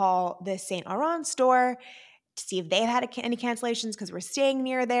can call the Saint Laurent store to see if they've had any cancellations, because we're staying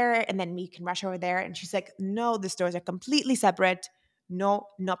near there and then we can rush over there? And she's like, no, the stores are completely separate. No,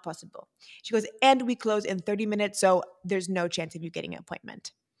 not possible. She goes, and we close in 30 minutes, so there's no chance of you getting an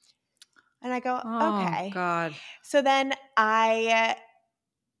appointment. And I go, okay. Oh, God. So then I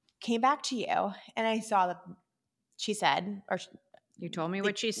came back to you and I saw that she said, or you told me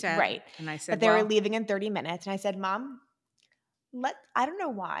what she said. Right. And I said, that they were leaving in 30 minutes. And I said, Mom, I don't know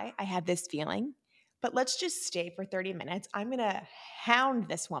why I have this feeling, but let's just stay for 30 minutes. I'm going to hound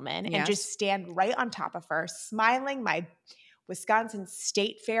this woman and just stand right on top of her, smiling my Wisconsin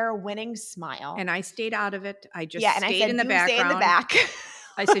State Fair winning smile. And I stayed out of it. I just stayed in the background. Stay in the back.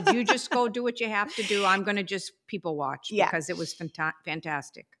 I said, you just go do what you have to do. I'm going to just people watch because it was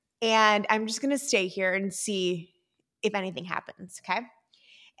fantastic. And I'm just going to stay here and see if anything happens, okay?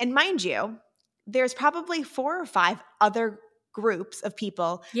 And mind you, there's probably 4 or 5 other groups of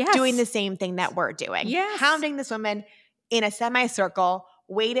people doing the same thing that we're doing. Yes. Hounding this woman in a semicircle,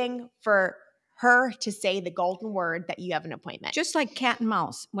 waiting for her to say the golden word that you have an appointment. Just like cat and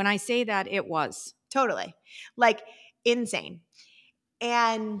mouse. When I say that, it was. Totally. Like insane.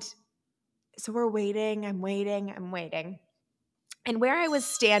 And so we're waiting. I'm waiting. And where I was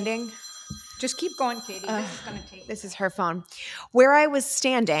standing. Just keep going, Katie. This is going to take. This is her phone. Where I was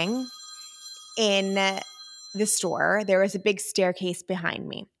standing in the store, there was a big staircase behind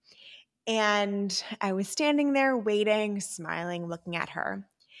me. And I was standing there waiting, smiling, looking at her.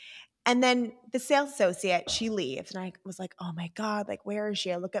 And then the sales associate, she leaves. And I was like, oh my God, like, where is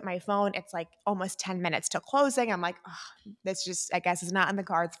she? I look at my phone. It's like almost 10 minutes till closing. I'm like, oh, this just, I guess, is not in the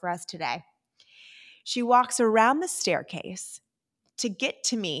cards for us today. She walks around the staircase to get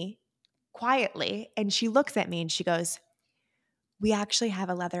to me quietly. And she looks at me and she goes, we actually have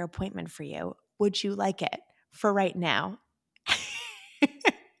a leather appointment for you. Would you like it for right now?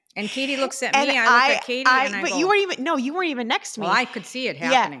 And Katie looks at me. I look at Katie, and I but go, you weren't even next to me. Well, I could see it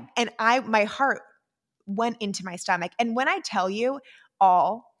happening. Yeah, and my heart went into my stomach. And when I tell you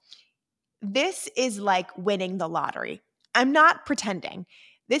this is like winning the lottery. I'm not pretending.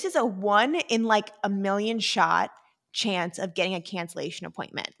 This is a 1 in like a million shot chance of getting a cancellation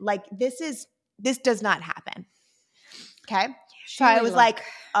appointment. Like this does not happen. Okay. So I was like,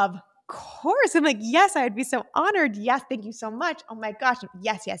 of course. I'm like, yes, I would be so honored. Yes. Thank you so much. Oh my gosh.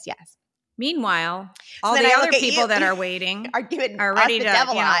 Yes. Meanwhile, all the other people that are waiting are giving us ready to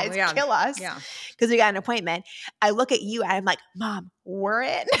devil eyes, kill us, because we got an appointment. I look at you and I'm like, Mom, we're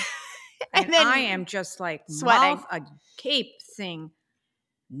in. and then I am just like sweating, mouth agape, saying,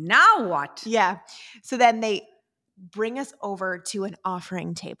 now what? Yeah. So then they bring us over to an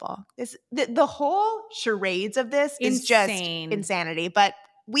offering table. The whole charades of this is just insanity, but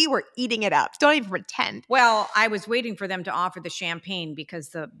we were eating it up. Don't even pretend. Well, I was waiting for them to offer the champagne because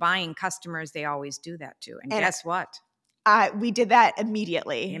the buying customers, they always do that too. And guess what? We did that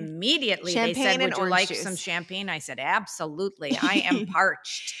immediately. Immediately. Champagne, they said, would you like some champagne? I said, absolutely. I am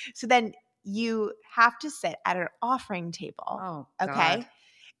parched. So then you have to sit at an offering table. Oh, okay. God.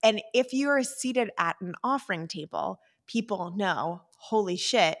 And if you are seated at an offering table, people know, holy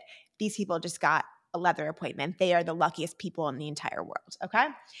shit, these people just got a leather appointment. They are the luckiest people in the entire world. Okay.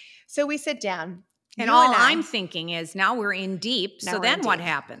 So we sit down. And all I'm thinking is now we're in deep. So then what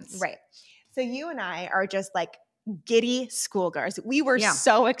happens? Right. So you and I are just like giddy schoolgirls. We were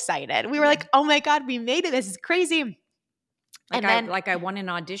so excited. We were like, oh my God, we made it. This is crazy. Like I won an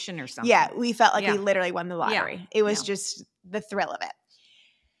audition or something. Yeah. We felt like we literally won the lottery. Yeah. It was just the thrill of it.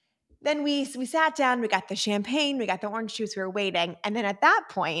 Then we sat down, we got the champagne, we got the orange juice, we were waiting. And then at that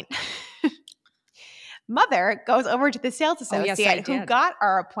point, Mother goes over to the sales associate who got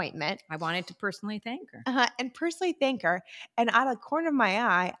our appointment. I wanted to personally thank her. And personally thank her. And out of the corner of my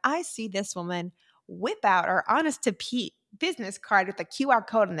eye, I see this woman whip out our Honest to Pete business card with a QR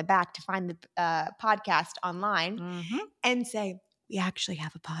code on the back to find the podcast online and say, we actually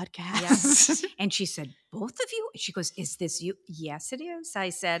have a podcast. Yes. And she said, both of you? She goes, is this you? Yes, it is. I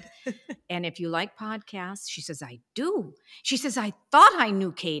said, and if you like podcasts, she says, I do. She says, I thought I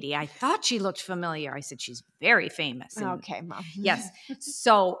knew Katie. I thought she looked familiar. I said, she's very famous. And okay, Mom. Yes.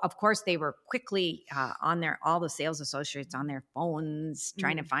 So, of course, they were quickly on all the sales associates on their phones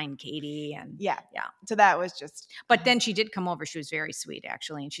trying to find Katie. And yeah. So that was just. But then she did come over. She was very sweet,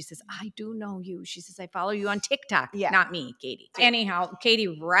 actually. And she says, I do know you. She says, I follow you on TikTok. Yeah. Not me, Katie. Anyhow,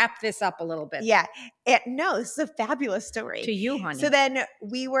 Katie, wrap this up a little bit. Yeah. No, this is a fabulous story. To you, honey. So then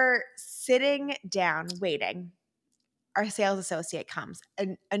we were sitting down waiting. Our sales associate comes,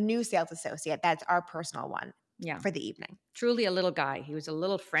 a new sales associate. That's our personal one for the evening. Truly a little guy. He was a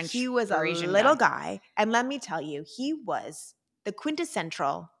little French. He was Parisian a little guy. And let me tell you, he was the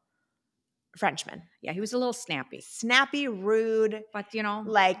quintessential Frenchman. Yeah, he was a little snappy. Snappy, rude. But,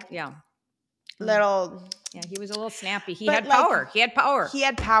 little. Yeah, he was a little snappy. He had power. He had power. He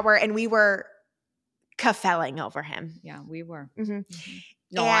had power, and we were cafelling over him. Yeah, we were. Mm-hmm.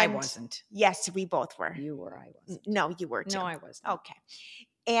 No, I wasn't. Yes, we both were. You were, I wasn't. No, you were too. No, I wasn't. Okay.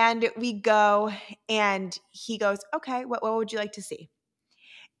 And we go, and he goes, okay, what would you like to see?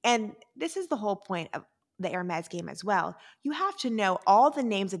 And this is the whole point of the Hermes game as well. You have to know all the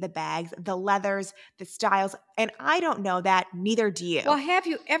names of the bags, the leathers, the styles, and I don't know that, neither do you. Well, have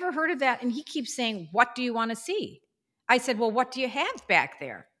you ever heard of that? And he keeps saying, what do you want to see? I said, well, what do you have back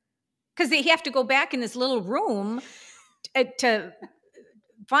there? Because they have to go back in this little room to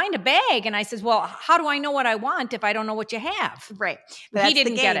find a bag. And I says, well, how do I know what I want if I don't know what you have? Right. He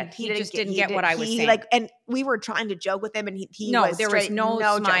didn't get it. He just didn't get what I was saying. And we were trying to joke with him, and there was no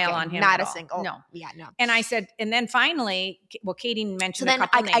smile on him. Not a single. No. Yeah, no. And I said, and then finally, well, Katie mentioned a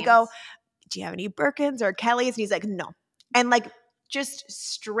couple names. I go, do you have any Birkins or Kellys? And he's like, no. And just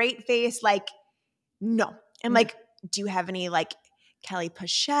straight face, no. And do you have any Kelly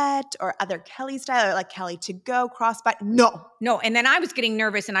Pochette or other Kelly style or Kelly to go crossbody? No. And then I was getting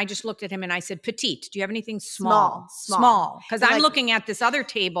nervous and I just looked at him and I said, petite, do you have anything small? Because I'm looking at this other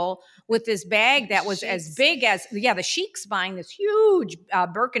table with this bag that was as big as, the Sheik's buying this huge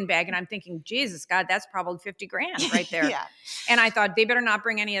Birkin bag. And I'm thinking, Jesus, God, that's probably 50 grand right there. Yeah. And I thought they better not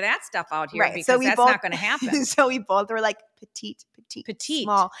bring any of that stuff out here because that's not going to happen. So we both were petite,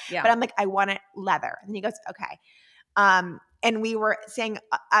 small. Yeah. But I'm I want it leather. And he goes, okay. And we were saying,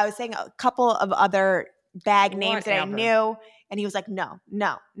 I was saying a couple of other bag names that I knew. And he was like, no.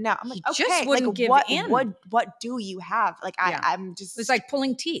 I'm like, okay. Just wouldn't give in. What do you have? I'm just. It was like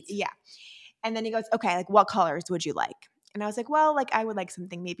pulling teeth. Yeah. And then he goes, okay, what colors would you like? And I was like, well, I would like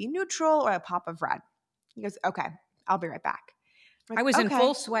something maybe neutral or a pop of red. He goes, okay, I'll be right back. I was in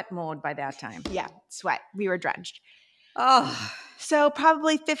full sweat mode by that time. Yeah, sweat. We were drenched. Oh. So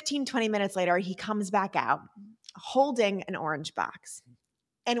probably 15, 20 minutes later, he comes back out holding an orange box.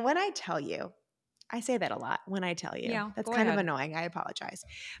 And when I tell you, I say that a lot, when I tell you. That's kind of annoying. I apologize.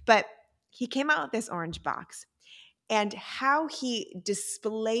 But he came out with this orange box. And how he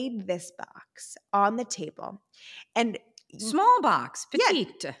displayed this box on the table. And Small box,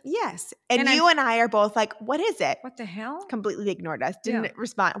 petite. Yeah, yes. And you and I are both like, what is it? What the hell? Completely ignored us. Didn't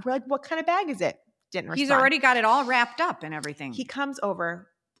respond. We're like, what kind of bag is it? Didn't respond. He's already got it all wrapped up and everything. He comes over,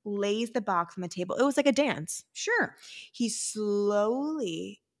 lays the box on the table. It was like a dance. Sure. He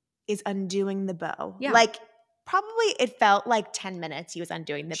slowly is undoing the bow. Yeah. Like probably it felt like 10 minutes he was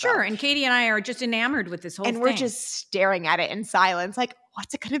undoing the bow. Sure. And Katie and I are just enamored with this whole thing. And we're just staring at it in silence like,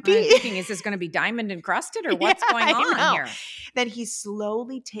 what's it going to be? I'm thinking, is this going to be diamond encrusted or what's going on here? Then he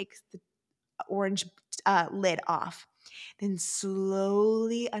slowly takes the orange lid off. Then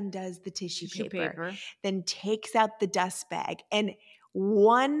slowly undoes the tissue paper. Then takes out the dust bag. And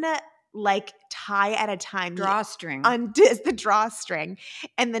one like tie at a time. Drawstring. Undoes the drawstring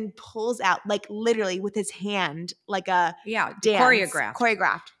and then pulls out like literally with his hand like a dance,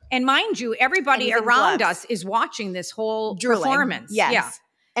 choreographed. And mind you, everybody around us is watching this whole performance. Yes. Yeah.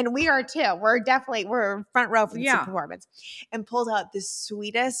 And we are too. We're front row for the performance. And pulls out the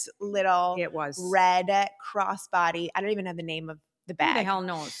sweetest little red crossbody. I don't even know the name of the bag. Who the hell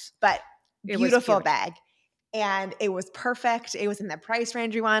knows? But beautiful bag. And it was perfect. It was in the price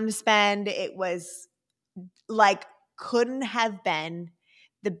range we wanted to spend. It was like couldn't have been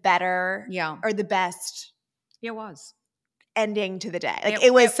the better or the best. It was. Ending to the day. Like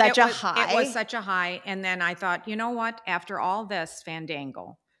it was such a high. It was such a high. And then I thought, you know what? After all this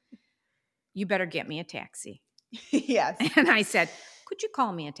fandango, you better get me a taxi. Yes. And I said, could you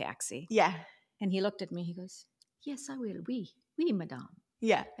call me a taxi? Yeah. And he looked at me. He goes, yes, I will. Oui, madame.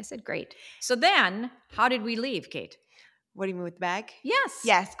 Yeah. I said, great. So then how did we leave, Kate? What do you mean with the bag? Yes.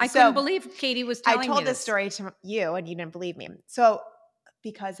 Yes. I couldn't believe Katie was telling me I told this story to you and you didn't believe me. So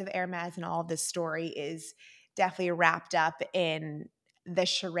because of Hermes and all, this story is definitely wrapped up in the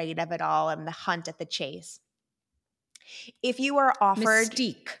charade of it all and the hunt at the chase. If you are offered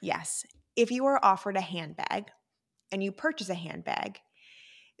Mystique. Yes. If you are offered a handbag and you purchase a handbag,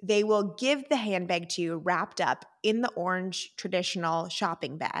 they will give the handbag to you wrapped up in the orange traditional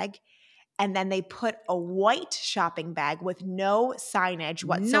shopping bag. And then they put a white shopping bag with no signage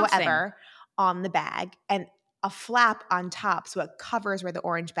whatsoever on the bag and a flap on top so it covers where the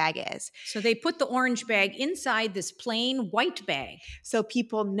orange bag is. So they put the orange bag inside this plain white bag. So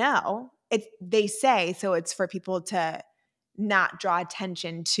people know, they say, so it's for people to not draw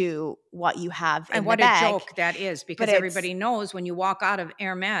attention to what you have in the bag. And what a joke that is, because everybody knows when you walk out of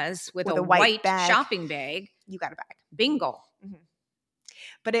Hermes with a white shopping bag, you got a bag. Bingo. Mm-hmm.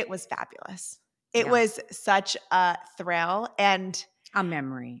 But it was fabulous. It was such a thrill and a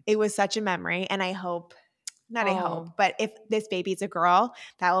memory. It was such a memory. And I hope, but if this baby's a girl,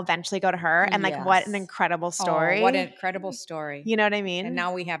 that will eventually go to her. And like, what an incredible story. What an incredible story. You know what I mean? And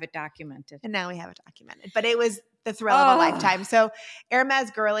now we have it documented. But it was the thrill of a lifetime. So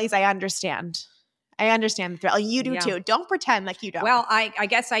Hermes girlies, I understand. the thrill. You do too. Don't pretend like you don't. Well, I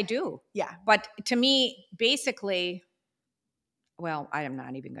guess I do. Yeah. But to me, basically, well, I am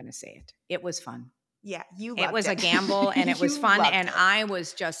not even going to say it. It was fun. Yeah. It was a gamble and it was fun. And I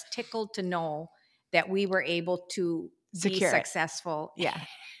was just tickled to know that we were able to be successful. Yeah.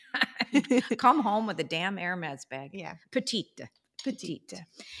 Come home with a damn Hermes bag. Yeah. Petite.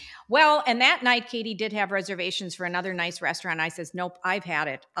 Well, and that night, Katie did have reservations for another nice restaurant. I says, nope, I've had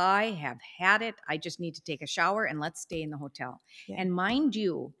it. I have had it. I just need to take a shower and let's stay in the hotel. Yeah. And mind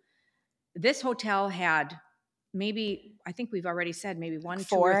you, this hotel had maybe, I think we've already said maybe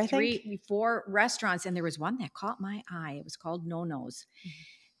four restaurants. And there was one that caught my eye. It was called No Nose.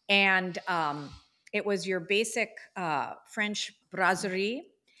 Mm-hmm. And it was your basic French brasserie.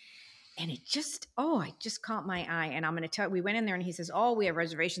 And it just caught my eye. And I'm going to tell you, we went in there and he says, we have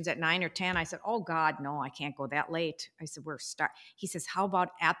reservations at 9 or 10. I said, oh God, no, I can't go that late. I said, he says, how about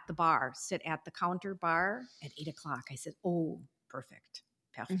at the bar? Sit at the counter bar at 8 o'clock. I said, oh, perfect.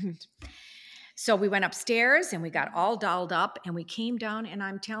 Mm-hmm. So we went upstairs and we got all dolled up and we came down and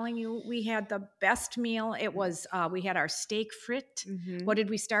I'm telling you, we had the best meal. It was, we had our steak frit. Mm-hmm. What did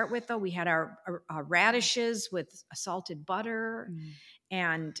we start with though? We had our radishes with salted butter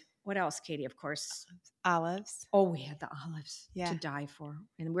and what else, Katie? Of course. Olives. Oh, we had the olives to die for.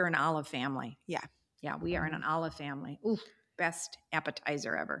 And we're an olive family. Yeah. Yeah, we are in an olive family. Ooh, best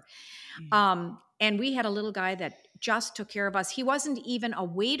appetizer ever. Mm. And we had a little guy that just took care of us. He wasn't even a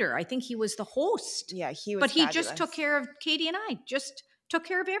waiter. I think he was the host. Yeah, he was But he fabulous. just took care of Katie and I. Just took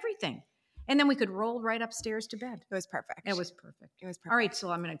care of everything. And then we could roll right upstairs to bed. It was perfect. All right, so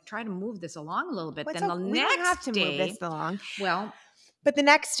I'm going to try to move this along a little bit. We don't have to move this along. Well, but the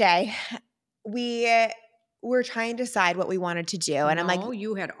next day, we were trying to decide what we wanted to do. And I'm like,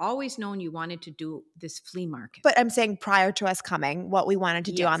 you had always known you wanted to do this flea market. But I'm saying prior to us coming, what we wanted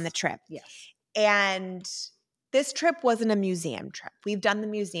to do on the trip. Yes. And This trip wasn't a museum trip. We've done the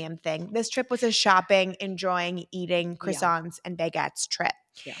museum thing. This trip was a shopping, enjoying, eating croissants and baguettes trip.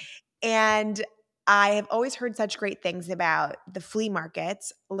 Yeah. And I have always heard such great things about the flea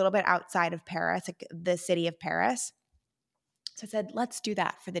markets a little bit outside of Paris, like the city of Paris. So I said, let's do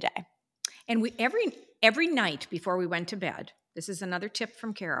that for the day. And we every night before we went to bed, this is another tip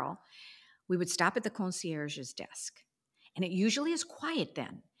from Carol, we would stop at the concierge's desk. And it usually is quiet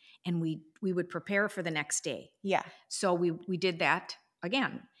then. And we would prepare for the next day. Yeah. So we did that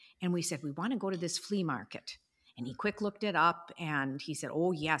again. And we said, we want to go to this flea market. And he quick looked it up and he said,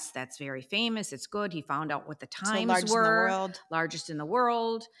 oh, yes, that's very famous. It's good. He found out what the times were. Largest in the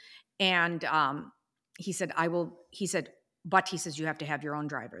world. And he said, but he says, you have to have your own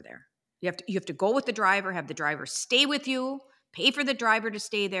driver there. You have to go with the driver, have the driver stay with you, pay for the driver to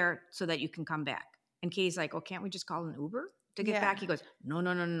stay there so that you can come back. And Katie's like, oh, can't we just call an Uber to get back? He goes, no,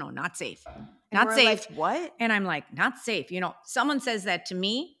 not safe. Not safe. Like, what? And I'm like, not safe. You know, someone says that to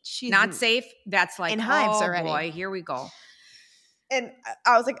me, not safe. That's like, in hives already. Boy, here we go. And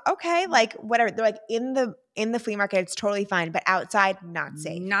I was like, okay, like whatever. They're like in the flea market, it's totally fine, but outside, not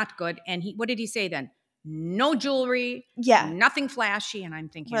safe. Not good. And what did he say then? No jewelry, nothing flashy. And I'm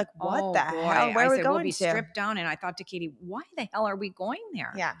thinking, like, what the hell? Where are we going we'll be stripped down. And I thought to Katie, why the hell are we going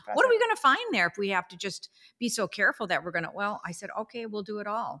there? Yeah. What are we going to find there if we have to just be so careful that we're going to, well, I said, okay, we'll do it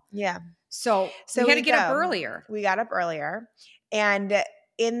all. Yeah. So we had to get up earlier. We got up earlier. And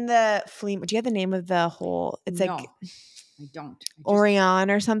in the flea, do you have the name of the whole, it's no, like, I don't. Orion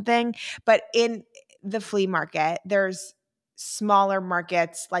or something. But in the flea market, there's smaller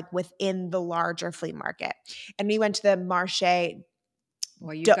markets like within the larger flea market. And we went to the Marché.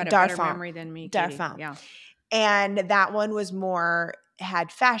 Well, you've got a better memory than me, Katie. Darfont. Yeah. And that one was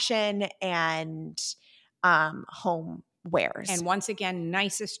had fashion and home wares. And once again,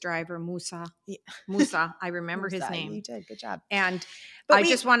 nicest driver, Musa. Yeah. Musa, I remember his name. You did. Good job. And I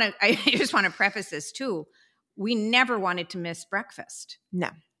just want to preface this too. We never wanted to miss breakfast. No.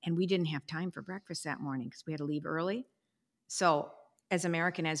 And we didn't have time for breakfast that morning because we had to leave early. So as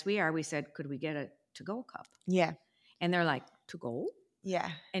American as we are, we said, could we get a to-go cup? Yeah. And they're like, to-go? Yeah.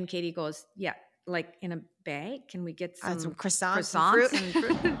 And Katie goes, yeah, like in a bag? Can we get some croissants and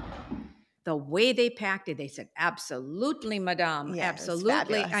fruit? The way they packed it, they said, absolutely, madame. Yeah,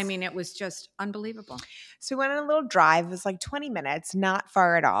 absolutely. I mean, it was just unbelievable. So we went on a little drive. It was like 20 minutes, not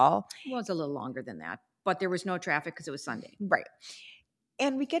far at all. Well, it was a little longer than that, but there was no traffic because it was Sunday. Right.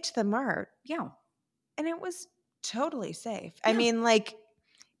 And we get to the mart. Yeah. And it was totally safe. Yeah. I mean, like,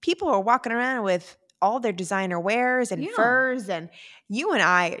 people were walking around with all their designer wares and furs, and you and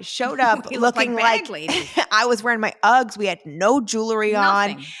I showed up looking like I was wearing my Uggs. We had no jewelry on.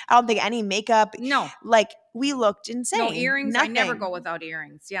 I don't think any makeup. No. Like, we looked insane. No earrings. Nothing. I never go without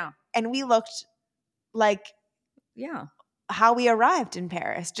earrings. Yeah. And we looked like how we arrived in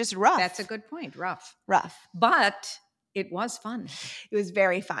Paris. Just rough. That's a good point. Rough. But it was fun. It was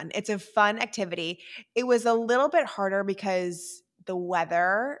very fun. It's a fun activity. It was a little bit harder because the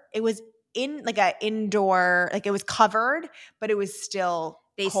weather, it was in like an indoor, like it was covered, but it was still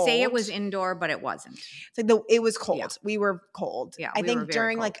cold. Say it was indoor, but it wasn't. It's like it was cold. Yeah. We were cold. Yeah, I think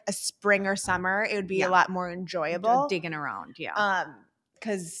during cold. Like a spring or summer, it would be a lot more enjoyable. Digging around,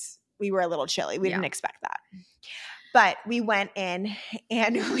 because we were a little chilly. We didn't expect that. But we went in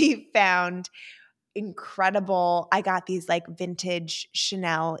and we found incredible. I got these like vintage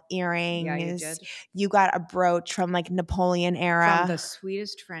Chanel earrings. Yeah, you did. You got a brooch from like Napoleon era. From the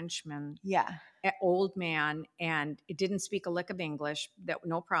sweetest Frenchman. Yeah. An old man, and it didn't speak a lick of English. That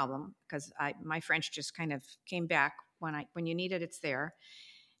no problem, because my French just kind of came back when you need it, it's there.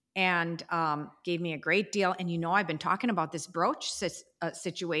 And gave me a great deal. And I've been talking about this brooch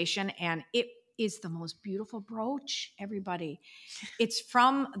situation, and it is the most beautiful brooch, everybody. It's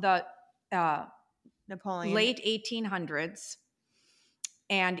from the Napoleon. Late 1800s,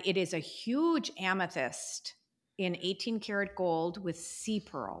 and it is a huge amethyst in 18 karat gold with sea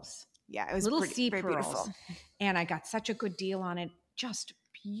pearls. Yeah, it was little pretty, sea very pearls. Beautiful. And I got such a good deal on it. Just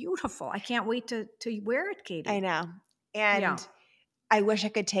beautiful. I can't wait to wear it, Katie. I know. And I wish I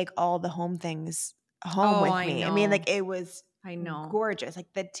could take all the home things home with me. I mean, like it was gorgeous.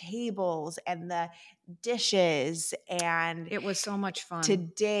 Like the tables and the dishes, and it was so much fun to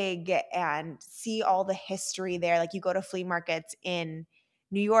dig and see all the history there. Like you go to flea markets in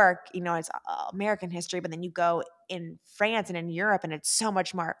New York, it's American history, but then you go in France and in Europe and it's so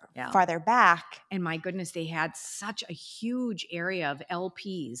much more farther back. And my goodness, they had such a huge area of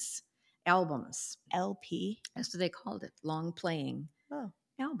LPs, albums. LP? That's what they called it. Long playing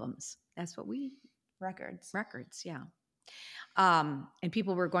albums. That's what Records. Yeah. And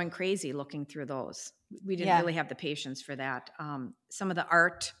people were going crazy looking through those. We didn't really have the patience for that. Some of the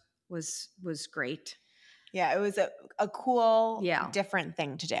art was great. Yeah, it was a cool, different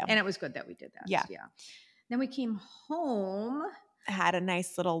thing to do. And it was good that we did that. Yeah. Then we came home. Had a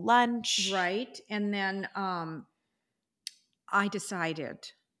nice little lunch. Right. And then I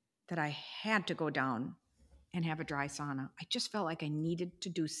decided that I had to go down and have a dry sauna. I just felt like I needed to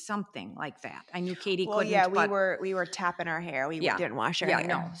do something like that. I knew Katie couldn't. Yeah, we were tapping our hair. We didn't wash our hair.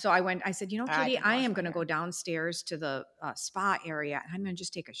 No. So I said, Katie, I am going to go downstairs to the spa area. And I'm going to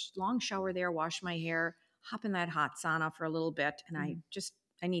just take a long shower there, wash my hair, hop in that hot sauna for a little bit. And I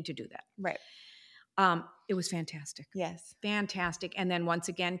need to do that. Right. It was fantastic. Yes. Fantastic. And then once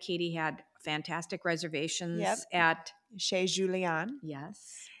again, Katie had fantastic reservations at Chez Julien.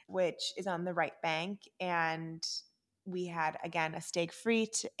 Yes. Which is on the right bank. And we had, again, a steak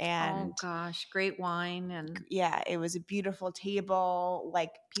frite and great wine. And it was a beautiful table.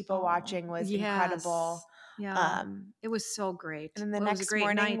 Like people watching was incredible. Yeah. It was so great. And then the next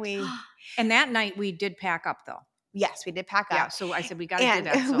morning and that night we did pack up though. Yes, we did pack up. Yeah, so I said we got to do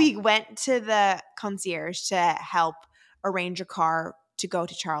that. And we went to the concierge to help arrange a car to go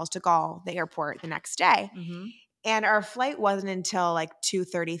to Charles de Gaulle, the airport, the next day. Mm-hmm. And our flight wasn't until like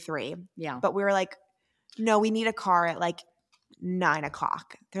 2:33. Yeah. But we were like, no, we need a car at like 9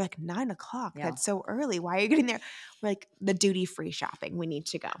 o'clock. They're like, 9 o'clock? Yeah. That's so early. Why are you getting there? We're like, the duty-free shopping. We need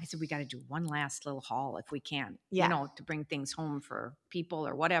to go. I said, we got to do one last little haul if we can, to bring things home for people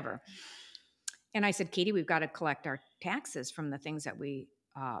or whatever. And I said, Katie, we've got to collect our taxes from the things that we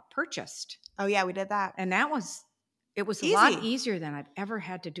purchased. Oh, yeah, we did that. And it was easy. A lot easier than I've ever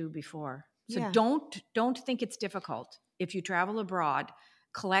had to do before. So don't think it's difficult. If you travel abroad,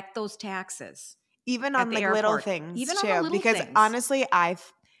 collect those taxes. Even on like little things Even too. On the little because things. Honestly, I've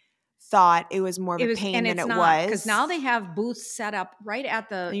thought it was more of a pain than it was. Because now they have booths set up right at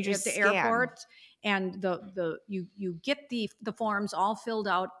the airport. And you get the forms all filled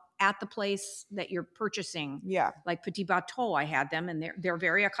out at the place that you're purchasing. Yeah. Like Petit Bateau, I had them, and they're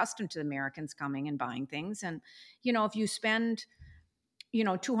very accustomed to the Americans coming and buying things. And, if you spend,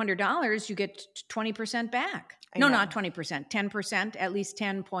 $200, you get 20% back. No, not 20%, 10%, at least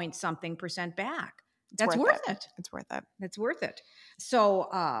 10 point something percent back. That's worth it. It's worth it. That's worth it.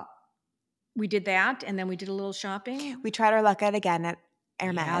 So we did that, and then we did a little shopping. We tried our luck again at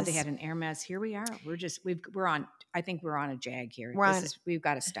Hermes. Yeah, they had an Hermes. Here we are. We're on. I think we're on a jag here. We've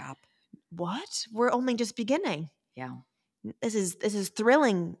got to stop. What? We're only just beginning. Yeah. This is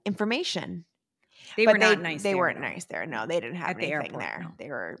thrilling information. They were not nice. They weren't nice there. No, they didn't have anything airport, there. No. They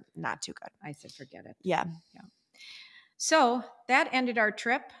were not too good. I said, forget it. Yeah. Yeah. So that ended our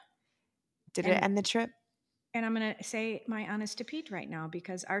trip. Did it end the trip? And I'm going to say my honest to Pete right now,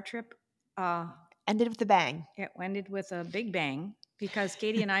 because our trip ended with a bang. It ended with a big bang, because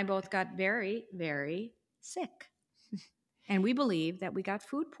Katie and I both got very, very sick. And we believe that we got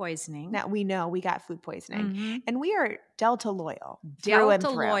food poisoning. Now we know we got food poisoning. Mm-hmm. And we are Delta loyal. Delta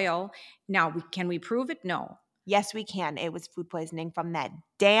loyal. Now, can we prove it? No. Yes, we can. It was food poisoning from that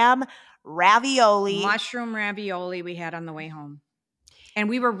damn ravioli. Mushroom ravioli we had on the way home. And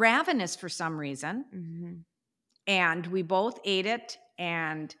we were ravenous for some reason. Mm-hmm. And we both ate it.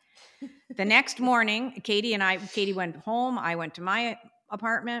 And the next morning, Katie went home. I went to my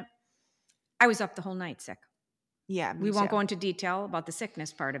apartment. I was up the whole night sick. Yeah, we won't go into detail about the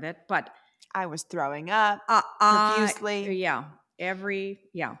sickness part of it, but I was throwing up profusely. And every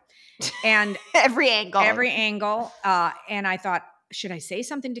angle. And I thought, should I say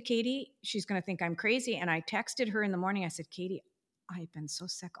something to Katie? She's going to think I'm crazy. And I texted her in the morning. I said, Katie, I've been so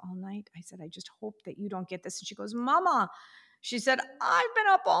sick all night. I said, I just hope that you don't get this. And she goes, Mama, she said, I've been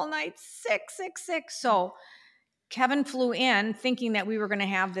up all night, sick. So Kevin flew in thinking that we were going to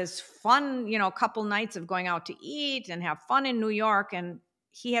have this fun, couple nights of going out to eat and have fun in New York. And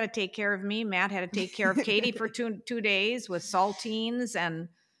he had to take care of me. Matt had to take care of Katie for two days with saltines. And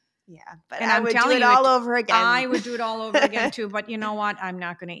but I would do it all over again. I would do it all over again too. But you know what? I'm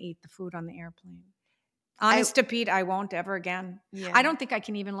not going to eat the food on the airplane. Honest to Pete, I won't ever again. Yeah. I don't think I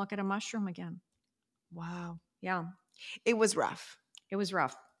can even look at a mushroom again. Wow. Yeah. It was rough. It was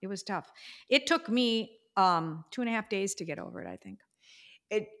rough. It was tough. It took me 2.5 days to get over it, I think.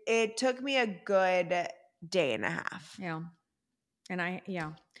 It took me a good day and a half. Yeah.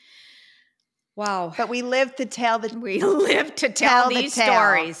 And wow. But we lived to tell these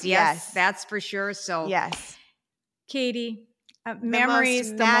stories. Yes, that's for sure. So yes. Katie,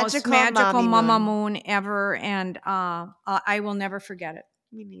 memories, the most magical mama moon ever. And I will never forget it.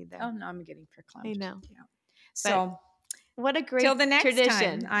 Me neither. Oh no, I'm getting verklempt. I know. Yeah. So What a great till the next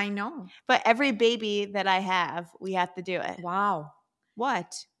tradition. time. I know. But every baby that I have, we have to do it. Wow.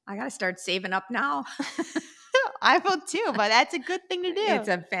 What? I got to start saving up now. I will too, but that's a good thing to do. It's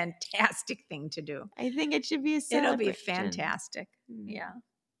a fantastic thing to do. I think it should be a celebration. It'll be fantastic. Yeah.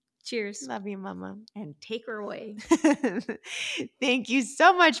 Cheers. Love you, Mama. And take her away. Thank you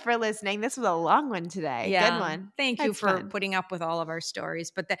so much for listening. This was a long one today. Yeah. Good one. Thank you for putting up with all of our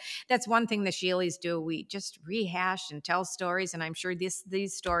stories. But that's one thing the Sheelys do. We just rehash and tell stories, and I'm sure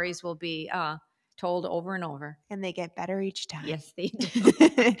these stories will be told over and over. And they get better each time. Yes, they do.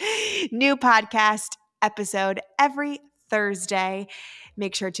 New podcast episode every Thursday.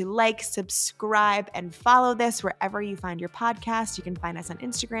 Make sure to like, subscribe, and follow this wherever you find your podcast. You can find us on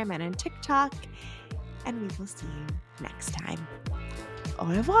Instagram and on TikTok. And we will see you next time. Au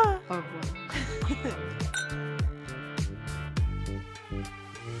revoir. Au revoir.